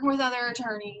judges and working with other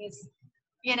attorneys,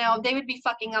 you know, they would be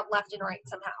fucking up left and right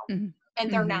somehow. Mhm.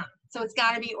 And they're Mhm. not. So it's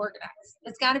got to be organized.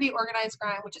 It's got to be organized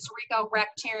crime, which is RICO,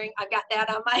 racketeering. I've got that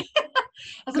on my.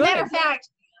 As a matter of Good. fact,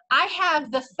 I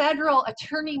have the federal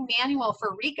attorney manual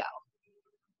for RICO.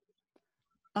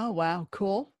 Oh, wow,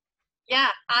 cool. Yeah,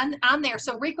 on there.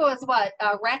 So RICO is what?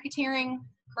 Racketeering,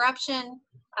 corruption.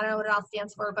 I don't know what it all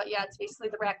stands for, but yeah, it's basically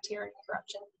the racketeering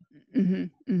corruption. Mhm,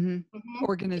 mhm. Hmm. Yeah.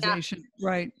 Organization,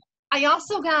 right. I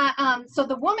also got so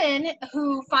the woman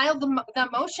who filed the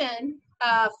motion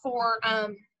for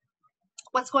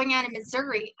what's going on in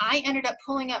Missouri. I ended up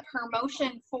pulling up her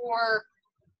motion for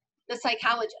the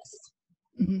psychologist,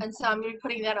 Mhm. and so I'm going to be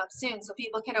putting that up soon, so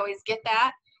people can always get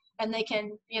that, and they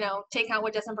can, you know, take out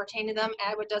what doesn't pertain to them,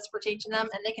 add what does pertain to them,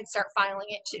 and they can start filing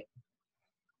it too.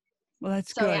 Well,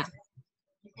 that's So yeah. good.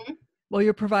 Hmm. Well,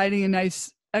 you're providing a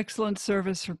nice excellent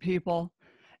service for people,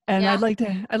 and Yeah.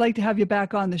 I'd like to have you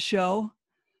back on the show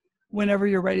whenever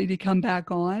you're ready to come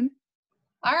back on.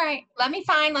 All right, let me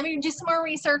do some more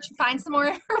research and find some more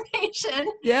information, and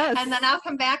then Yes. I'll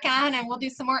come back on and we'll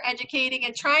do some more educating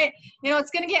and try it. You know,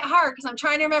 it's going to get hard because I'm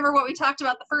trying to remember what we talked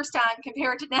about the first time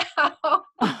compared to now.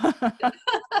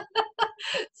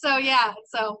 So yeah,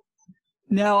 so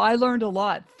No, I learned a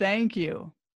lot. Thank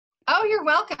you. Oh, you're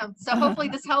welcome. So hopefully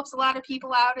this helps a lot of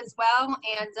people out as well.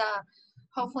 And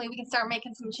hopefully we can start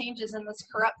making some changes in this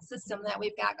corrupt system that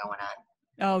we've got going on.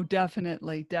 Oh,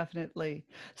 definitely, definitely.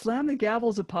 Slam the Gavel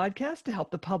is a podcast to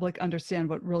help the public understand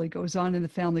what really goes on in the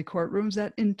family courtrooms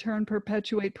that in turn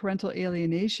perpetuate parental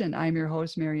alienation. I'm your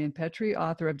host, Marianne Petrie,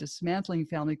 author of Dismantling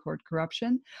Family Court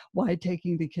Corruption, Why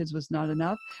Taking the Kids Was Not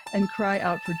Enough, and Cry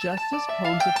Out for Justice,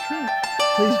 Poems of Truth.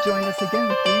 Please join us again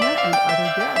with Dina and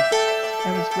other guests.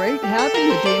 It was great having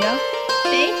you, Dina.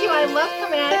 Thank you. I love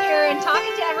coming out here and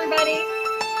talking to everybody.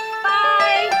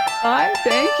 Bye. Bye.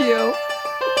 Thank you.